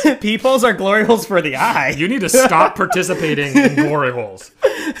 Peepholes are glory holes for the eye. You need to stop participating in glory holes.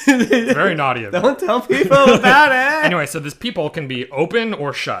 It's very naughty of you. Don't tell people about it. Anyway, so this peephole can be open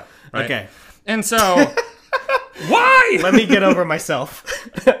or shut, right? Okay. And so, why? Let me get over myself.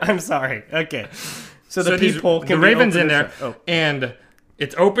 I'm sorry. Okay. So the peephole can the be raven's open in or there, shut. Oh. and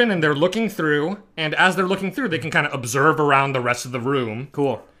it's open, and they're looking through. And as they're looking through, they can kind of observe around the rest of the room.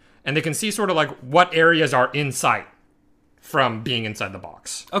 Cool. And they can see sort of like what areas are in sight from being inside the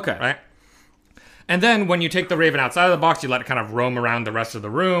box. Okay. Right? And then when you take the raven outside of the box, you let it kind of roam around the rest of the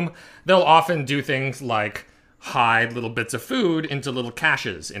room. They'll often do things like hide little bits of food into little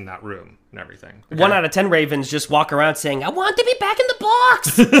caches in that room and everything. Okay? 1 out of 10 ravens just walk around saying, I want to be back in the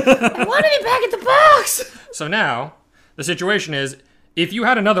box. I want to be back in the box. So now, the situation is, if you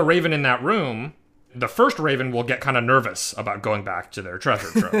had another raven in that room, the first raven will get kind of nervous about going back to their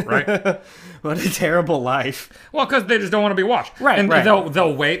treasure trove, right? What a terrible life. Well, because they just don't want to be watched. Right, and right.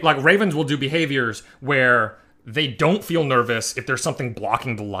 they'll wait. Like, ravens will do behaviors where they don't feel nervous if there's something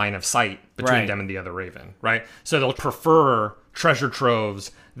blocking the line of sight between Right. them and the other raven, right? So they'll prefer treasure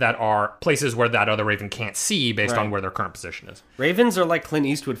troves that are places where that other raven can't see based on Right. where their current position is. Ravens are like Clint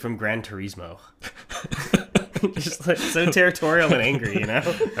Eastwood from Gran Turismo. Just like so territorial and angry, you know?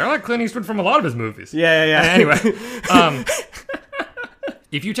 They're like Clint Eastwood from a lot of his movies. Yeah. Anyway,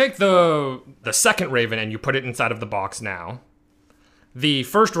 if you take the second raven and you put it inside of the box now, the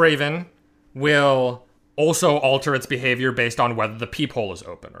first raven will also alter its behavior based on whether the peephole is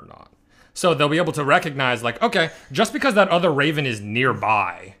open or not. So they'll be able to recognize, like, okay, just because that other raven is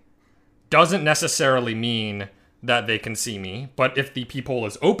nearby doesn't necessarily mean that they can see me. But if the peephole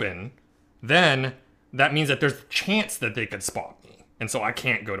is open, then that means that there's a chance that they could spot me. And so I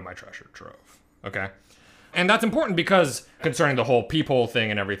can't go to my treasure trove. Okay? And that's important because concerning the whole peephole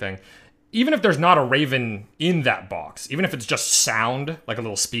thing and everything, even if there's not a raven in that box, even if it's just sound, like a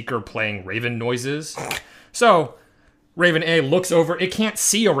little speaker playing raven noises. So Raven A looks over, it can't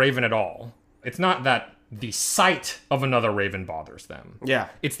see a raven at all. It's not that the sight of another raven bothers them. Yeah.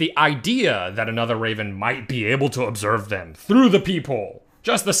 It's the idea that another raven might be able to observe them through the peephole.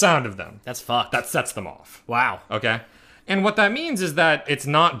 Just the sound of them. That's fucked. That sets them off. Wow. Okay? And what that means is that it's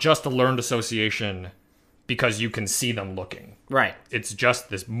not just a learned association because you can see them looking. Right. It's just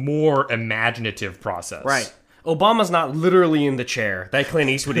this more imaginative process. Right. Obama's not literally in the chair that Clint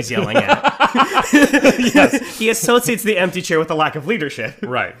Eastwood is yelling at. Yes, he associates the empty chair with the lack of leadership.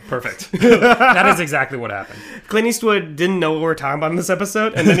 Right. Perfect. That is exactly what happened. Clint Eastwood didn't know what we were talking about in this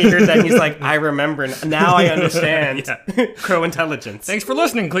episode, and then he heard that and he's like, I remember. Now I understand. Crow intelligence. Thanks for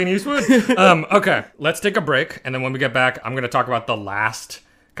listening, Clint Eastwood. Okay, let's take a break, and then when we get back, I'm going to talk about the last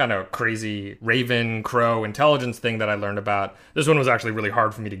kind of crazy raven crow intelligence thing that I learned about. This one was actually really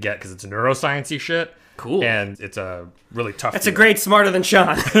hard for me to get because it's neuroscience-y shit. Cool. And it's a really tough That's a field. great Smarter Than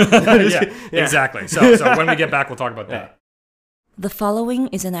Sean. Yeah, exactly. So when we get back, we'll talk about that. The following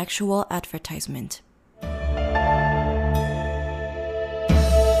is an actual advertisement.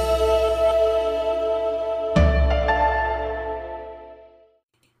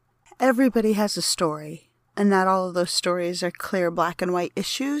 Everybody has a story, and not all of those stories are clear black and white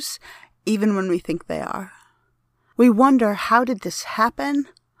issues, even when we think they are. We wonder, how did this happen?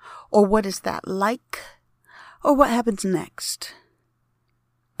 Or what is that like? Or what happens next?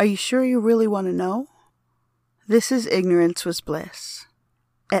 Are you sure you really want to know? This is Ignorance Was Bliss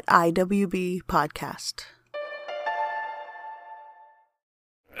at IWB Podcast.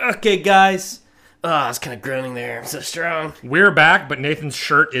 Okay, guys. Oh, I was kind of groaning there. I'm so strong. We're back, but Nathan's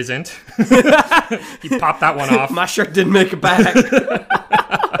shirt isn't. He popped that one off. My shirt didn't make it back.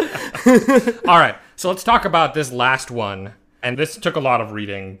 All right, so let's talk about this last one. And this took a lot of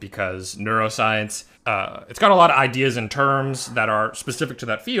reading because neuroscience, it's got a lot of ideas and terms that are specific to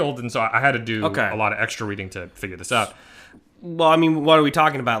that field. And so I had to do a lot of extra reading to figure this out. Well, I mean, what are we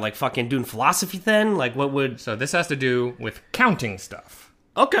talking about? Like fucking doing philosophy then? Like what would... So this has to do with counting stuff.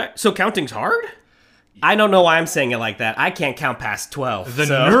 Okay, so counting's hard? I don't know why I'm saying it like that. I can't count past 12. The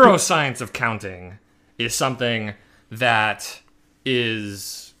neuroscience of counting is something that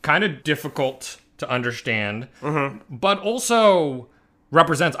is kind of difficult to understand, but also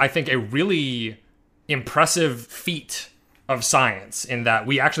represents, I think, a really impressive feat of science in that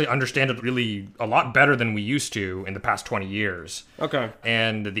we actually understand it really a lot better than we used to in the past 20 years. Okay.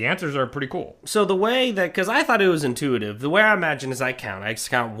 And the answers are pretty cool. So the way that, because I thought it was intuitive, the way I imagine is I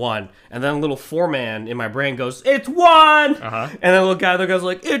just count one, and then a little foreman in my brain goes, it's one! And then a little guy that goes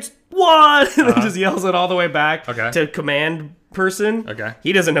like, it's one! And then just yells it all the way back to command person. Okay.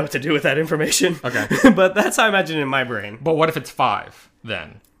 He doesn't know what to do with that information. Okay. But that's how I imagine it in my brain. But what if it's 5?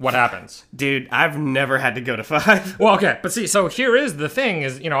 then what happens? Dude, I've never had to go to 5. Well, okay, but see, so here is the thing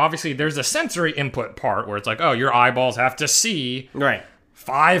is, obviously there's a sensory input part where it's like, oh, your eyeballs have to see Right.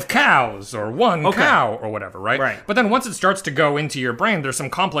 5 cows or 1 cow or whatever, right? Right. But then once it starts to go into your brain, there's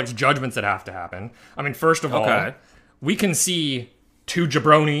some complex judgments that have to happen. I mean, first of all, Okay. we can see 2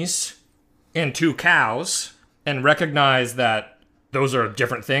 jabronis and 2 cows and recognize that those are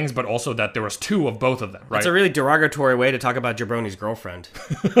different things, but also that there was 2 of both of them, right? It's a really derogatory way to talk about Jabroni's girlfriend.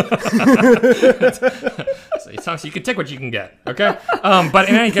 So you can take what you can get, okay? But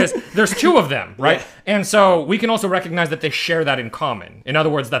in any case, there's 2 of them, right? Yeah. And so we can also recognize that they share that in common. In other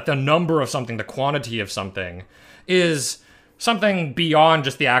words, that the number of something, the quantity of something, is something beyond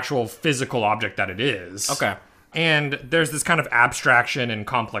just the actual physical object that it is. Okay. And there's this kind of abstraction and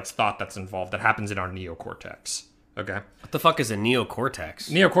complex thought that's involved that happens in our neocortex, okay? What the fuck is a neocortex?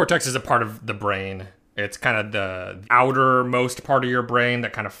 Neocortex is a part of the brain. It's kind of the outermost part of your brain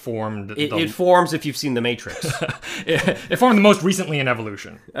that kind of formed. It forms if you've seen The Matrix. It formed the most recently in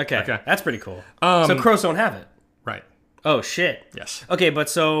evolution. Okay. That's pretty cool. So crows don't have it. Right. Oh, shit. Yes. Okay, but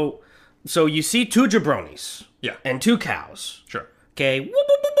so you see 2 jabronis. Yeah. And 2 cows. Sure. Okay. Whoop,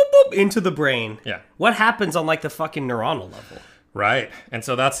 whoop, whoop, whoop, whoop, into the brain. Yeah. What happens on like the fucking neuronal level? Right. And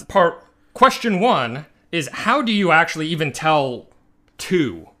so that's part. Question 1 is how do you actually even tell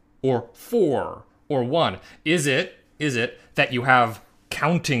 2 or 4 or 1? Is it that you have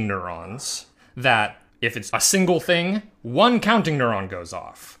counting neurons that if it's a single thing, 1 counting neuron goes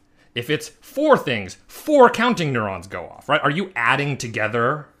off? If it's 4 things, 4 counting neurons go off, right? Are you adding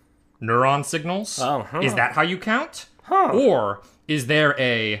together neuron signals? Is that how you count? Or is there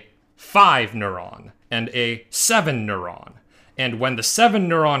a 5 neuron and a 7 neuron? And when the 7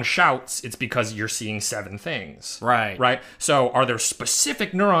 neuron shouts, it's because you're seeing 7 things. Right. Right? So are there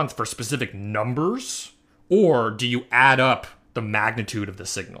specific neurons for specific numbers? Or do you add up the magnitude of the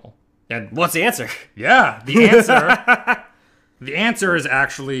signal? And What's the answer? yeah, the answer is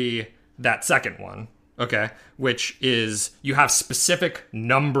actually that second one, okay? Which is you have specific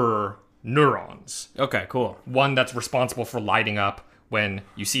number neurons. Okay, cool. One that's responsible for lighting up when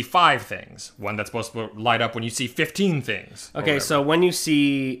you see 5 things. One that's supposed to light up when you see 15 things. or Okay, whatever. so when you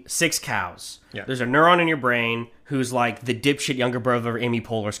see 6 cows, Yeah. there's a neuron in your brain who's like the dipshit younger brother of Amy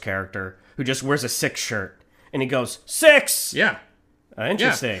Poehler's character who just wears a 6 shirt and he goes 6. Yeah.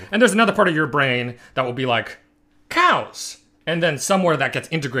 Interesting. Yeah. And there's another part of your brain that will be like, cows. And then somewhere that gets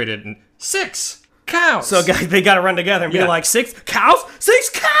integrated in 6 cows. So they got to run together and be Yeah. like 6 cows, 6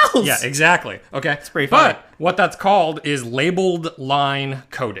 cows. Yeah, exactly. Okay. It's pretty funny. But what that's called is labeled line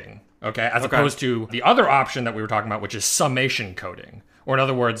coding. Okay. As opposed to the other option that we were talking about, which is summation coding. Or in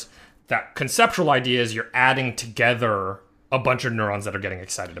other words, that conceptual idea is you're adding together a bunch of neurons that are getting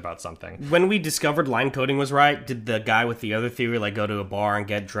excited about something. When we discovered line coding was right, did the guy with the other theory like go to a bar and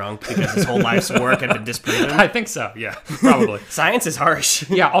get drunk because his whole life's work had been disproven? I think so. Yeah, probably. Science is harsh.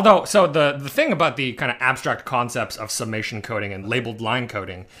 Yeah, although, so the thing about the kind of abstract concepts of summation coding and labeled line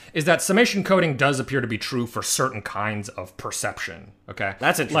coding is that summation coding does appear to be true for certain kinds of perception, okay?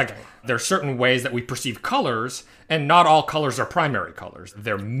 That's interesting. Like, there are certain ways that we perceive colors, and not all colors are primary colors.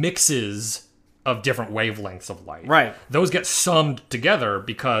 They're mixes of different wavelengths of light. Right. Those get summed together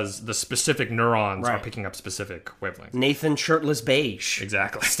because the specific neurons are Right. picking up specific wavelengths. Nathan shirtless beige.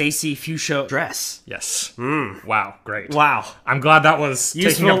 Exactly. Stacy fuchsia dress. Yes. Wow, great. Wow. I'm glad that was taking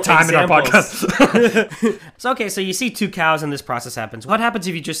Useful up time in our examples. podcast. So okay, so you see 2 cows and this process happens. What happens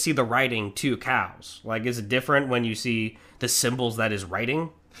if you just see the writing 2 cows? Like, is it different when you see the symbols that is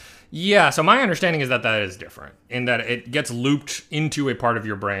writing? Yeah, so my understanding is that that is different, in that it gets looped into a part of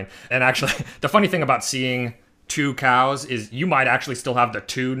your brain. And actually, the funny thing about seeing 2 cows is you might actually still have the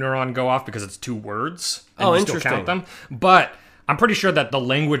 2 neuron go off because it's 2 words. And Oh, you still interesting. count them. But I'm pretty sure that the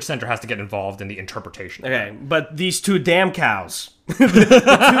language center has to get involved in the interpretation. of Okay, but these 2 damn cows. the 2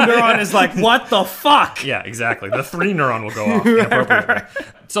 neuron is like, what the fuck? Yeah, exactly. The 3 neuron will go off inappropriately.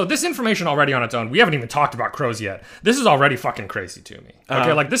 So this information already on its own, we haven't even talked about crows yet. This is already fucking crazy to me.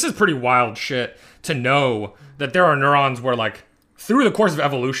 Okay, like this is pretty wild shit to know that there are neurons where like through the course of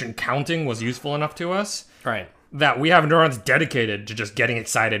evolution, counting was useful enough to us. Right. That we have neurons dedicated to just getting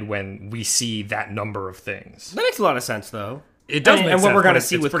excited when we see that number of things. That makes a lot of sense, though. It does And, make and what sense, we're going but to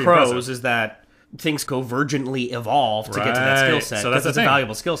see it's with pretty crows impressive. is that things convergently evolve to get to that skill Right. set. So because that's the it's a thing.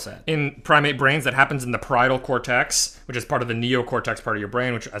 valuable skill set. In primate brains, that happens in the parietal cortex, which is part of the neocortex part of your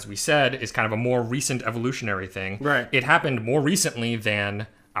brain, which, as we said, is kind of a more recent evolutionary thing. Right. It happened more recently than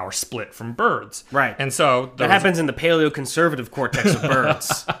our split from birds. Right. And so That happens in the paleoconservative cortex of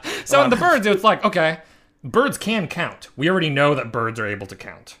birds. So in the birds, it's like, okay, birds can count. We already know that birds are able to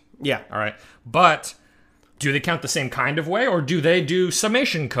count. Yeah. All right. But do they count the same kind of way, or do they do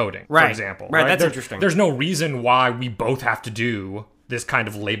summation coding, for Right. example? Right, that's interesting. There's no reason why we both have to do this kind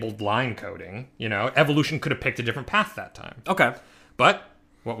of labeled line coding. Evolution could have picked a different path that time. Okay. But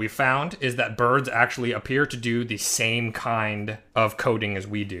what we found is that birds actually appear to do the same kind of coding as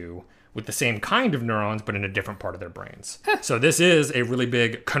we do, with the same kind of neurons, but in a different part of their brains. So this is a really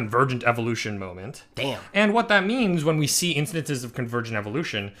big convergent evolution moment. Damn. And what that means when we see instances of convergent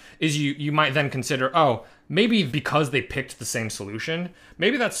evolution is you might then consider, oh, maybe because they picked the same solution,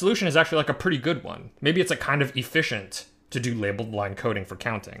 maybe that solution is actually like a pretty good one. Maybe it's a kind of efficient to do labeled line coding for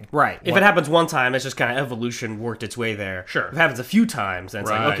counting. Right. If it happens one time, it's just kind of evolution worked its way there. Sure. If it happens a few times, then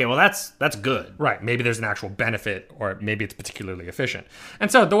it's Right. like, okay, well, that's good. Right, maybe there's an actual benefit, or maybe it's particularly efficient. And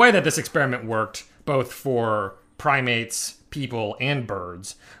so the way that this experiment worked, both for primates, people, and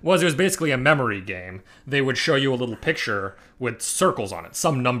birds, was it was basically a memory game. They would show you a little picture with circles on it,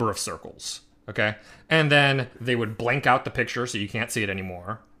 some number of circles, okay? And then they would blank out the picture so you can't see it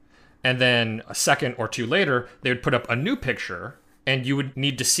anymore. And then a second or two later, they would put up a new picture, and you would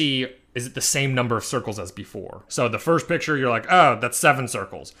need to see, is it the same number of circles as before? So the first picture, you're like, oh, that's 7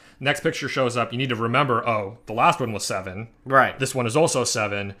 circles. Next picture shows up, you need to remember, oh, the last one was 7. Right. This one is also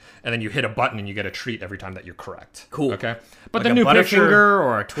 7, and then you hit a button and you get a treat every time that you're correct. Cool. Okay? But Like the new a picture... Butterfinger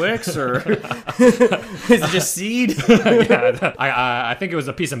or a Twix or is it just seed? Yeah, I think it was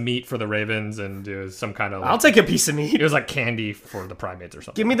a piece of meat for the ravens, and it was some kind of... I'll take a piece of meat. It was like candy for the primates or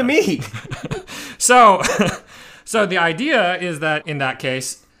something. Give me the meat. So, so the idea is that in that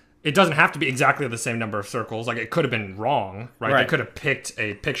case, it doesn't have to be exactly the same number of circles. Like, it could have been wrong, right? They could have picked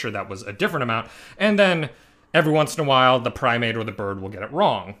a picture that was a different amount, and then every once in a while, the primate or the bird will get it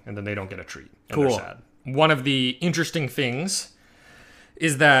wrong, and then they don't get a treat. And Cool. They're sad. One of the interesting things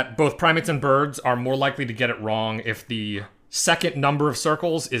is that both primates and birds are more likely to get it wrong if the second number of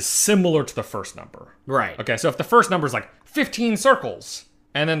circles is similar to the first number. Right. Okay, so if the first number is like 15 circles,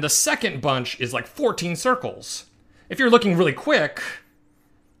 and then the second bunch is like 14 circles, if you're looking really quick,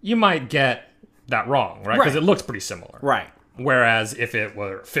 you might get that wrong, right? Because Right. it looks pretty similar. Right. Whereas if it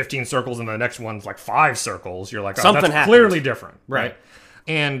were 15 circles and the next one's like 5 circles, you're like, oh, Something that's happened. clearly different. Right.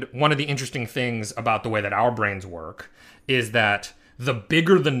 And one of the interesting things about the way that our brains work is that the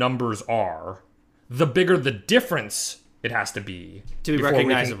bigger the numbers are, the bigger the difference it has to be To be before we can,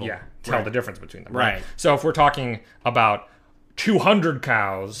 recognizable. tell Right. the difference between them. Right. So if we're talking about 200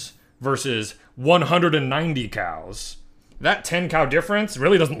 cows versus 190 cows, that 10 cow difference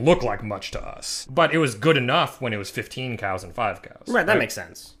really doesn't look like much to us. But it was good enough when it was 15 cows and 5 cows. Right, that makes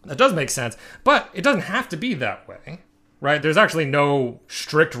sense. That does make sense, but it doesn't have to be that way, right? There's actually no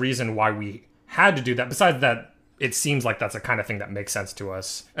strict reason why we had to do that, besides that it seems like that's a kind of thing that makes sense to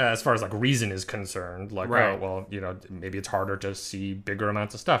us as far as like reason is concerned. Like, Right. oh, well, maybe it's harder to see bigger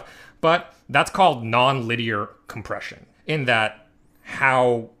amounts of stuff. But that's called non-linear compression, in that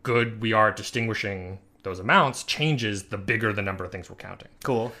how good we are at distinguishing those amounts changes the bigger the number of things we're counting.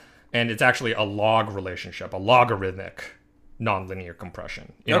 Cool. And it's actually a log relationship, a logarithmic nonlinear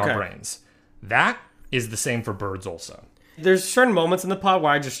compression in Okay. our brains. That is the same for birds also. There's certain moments in the pod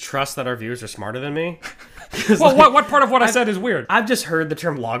where I just trust that our viewers are smarter than me. Well, what part of what I said is weird? I've just heard the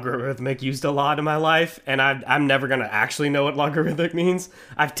term logarithmic used a lot in my life, and I'm never going to actually know what logarithmic means.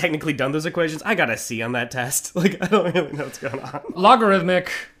 I've technically done those equations. I got a C on that test. Like, I don't really know what's going on.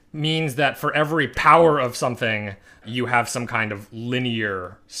 Logarithmic means that for every power of something, you have some kind of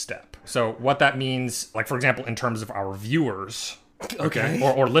linear step. So what that means, like, for example, in terms of our viewers, Okay.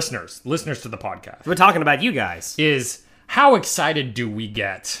 or listeners to the podcast, We're talking about you guys. is how excited do we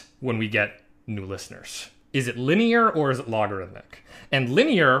get when we get new listeners? Is it linear or is it logarithmic? And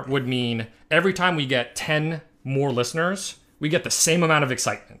linear would mean every time we get 10 more listeners, we get the same amount of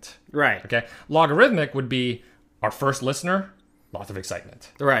excitement. Right. Okay? Logarithmic would be our first listener, lots of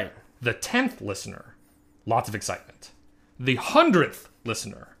excitement. Right. The 10th listener, lots of excitement. The 100th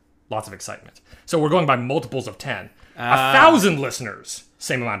listener, lots of excitement. So we're going by multiples of 10. 1,000 listeners,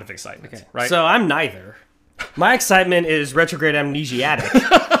 same amount of excitement, right? So I'm neither. My excitement is retrograde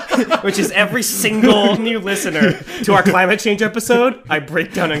amnesiatic, which is every single new listener to our climate change episode, I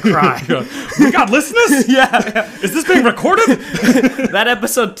break down and cry. we got listeners? Yeah. Is this being recorded? That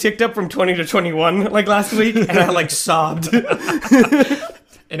episode ticked up from 20 to 21 like last week, and I like sobbed.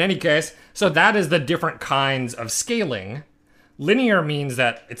 In any case, so that is the different kinds of scaling. Linear means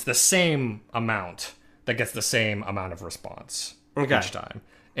that it's the same amount that gets the same amount of response each time.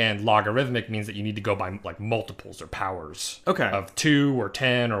 And logarithmic means that you need to go by like multiples or powers of 2 or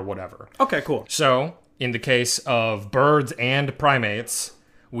 10 or whatever. Okay, cool. So, in the case of birds and primates,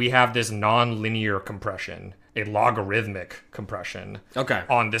 we have this non-linear compression, a logarithmic compression Okay.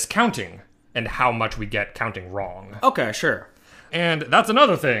 on this counting and how much we get counting wrong. Okay, sure. And that's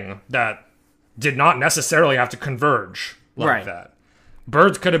another thing that did not necessarily have to converge like Right. that.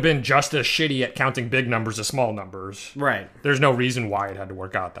 Birds could have been just as shitty at counting big numbers as small numbers. Right. There's no reason why it had to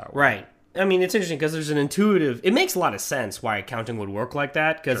work out that way. Right. I mean, it's interesting because there's an intuitive... It makes a lot of sense why counting would work like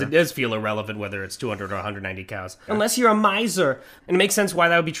that, because it does feel irrelevant whether it's 200 or 190 cows. Unless you're a miser. And it makes sense why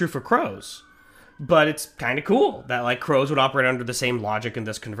that would be true for crows. But it's kind of cool that, like, crows would operate under the same logic and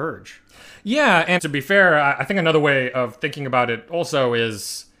thus converge. Yeah, and to be fair, I think another way of thinking about it also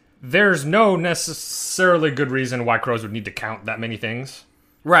is there's no necessarily good reason why crows would need to count that many things.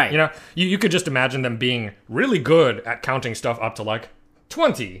 Right. You know, you could just imagine them being really good at counting stuff up to, like,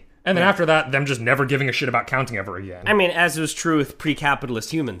 20. And then after that, them just never giving a shit about counting ever again. I mean, as was true with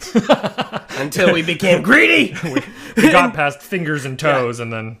pre-capitalist humans. Until we became greedy! We got past fingers and toes,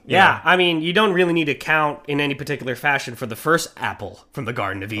 and then... you know. I mean, you don't really need to count in any particular fashion for the first apple from the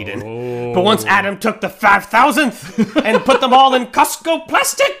Garden of Eden. Oh. But once Adam took the 5,000th and put them all in Costco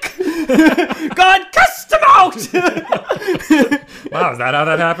plastic, God cussed them out! Wow, is that how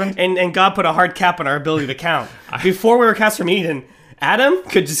that happened? and God put a hard cap on our ability to count. Before we were cast from Eden, Adam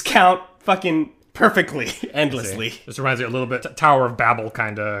could just count fucking perfectly, endlessly. This reminds me a little bit Tower of Babel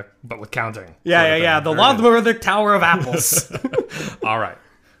kind of, but with counting. Yeah. The Lothmother Tower of Apples. All right.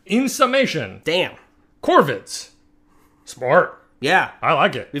 In summation, Damn. corvids. Smart. Yeah. I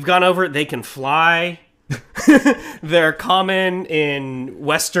like it. We've gone over it. They can fly. They're common in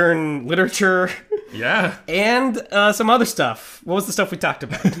Western literature Yeah. and some other stuff. What was the stuff we talked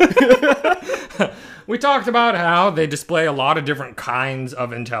about? We talked about how they display a lot of different kinds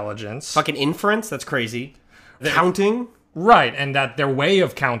of intelligence. Fucking inference. That's crazy. Counting. Right, and that their way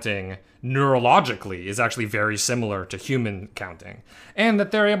of counting neurologically is actually very similar to human counting. And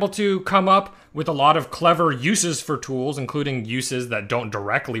that they're able to come up with a lot of clever uses for tools, including uses that don't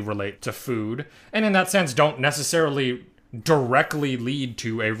directly relate to food, and in that sense don't necessarily directly lead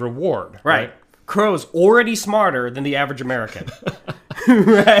to a reward. Right. Crow's already smarter than the average American.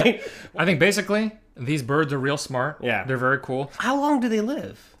 Right? I think basically these birds are real smart. Yeah. They're very cool. How long do they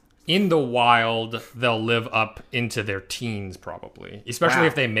live? In the wild, they'll live up into their teens, probably. Especially Wow.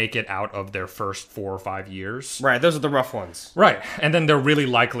 if they make it out of their first 4 or 5 years. Right, those are the rough ones. Right. And then they're really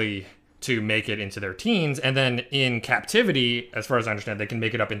likely to make it into their teens. And then in captivity, as far as I understand, they can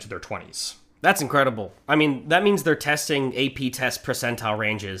make it up into their 20s. That's incredible. I mean, that means they're testing AP test percentile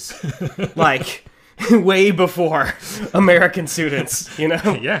ranges. Like, way before American students, you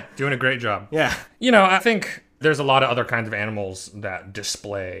know? Yeah, doing a great job. Yeah. You know, I think there's a lot of other kinds of animals that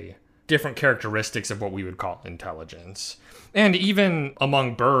display different characteristics of what we would call intelligence. And even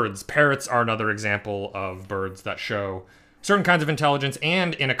among birds, parrots are another example of birds that show certain kinds of intelligence,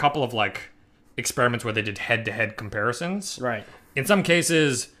 and in a couple of, like, experiments where they did head-to-head comparisons. Right. In some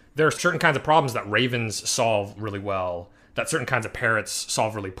cases, there are certain kinds of problems that ravens solve really well that certain kinds of parrots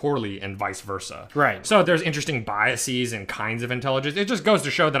solve really poorly, and vice versa. Right. So there's interesting biases and kinds of intelligence. It just goes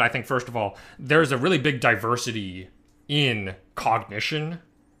to show that I think, first of all, there's a really big diversity in cognition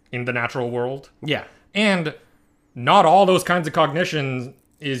in the natural world. Yeah. And not all those kinds of cognition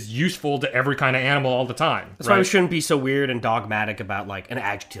is useful to every kind of animal all the time. That's why we shouldn't be so weird and dogmatic about, like, an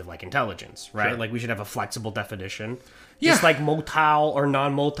adjective like intelligence, right? Sure. Like, we should have a flexible definition. Yeah. Just like motile or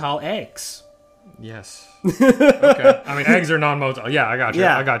non-motile eggs. Yes. Okay. I mean, eggs are non-motile. Yeah, I got you.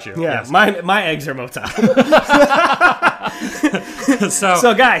 Yeah. I got you. Yeah. Yes. My eggs are motile.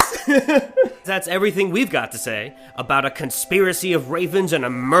 So, guys, that's everything we've got to say about a conspiracy of ravens and a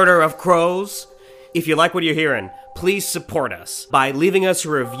murder of crows. If you like what you're hearing, please support us by leaving us a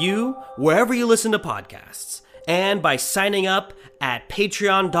review wherever you listen to podcasts and by signing up at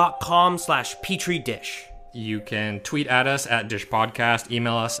patreon.com/PetriDish. You can tweet at us at DishPodcast,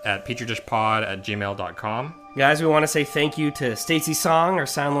 email us at petridishpod@gmail.com. Guys, we want to say thank you to Stacey Song, our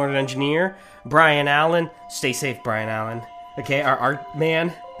sound lord and engineer, Brian Allen. Stay safe, Brian Allen. Okay, our art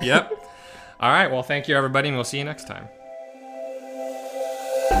man. Yep. All right, well, thank you, everybody, and we'll see you next time.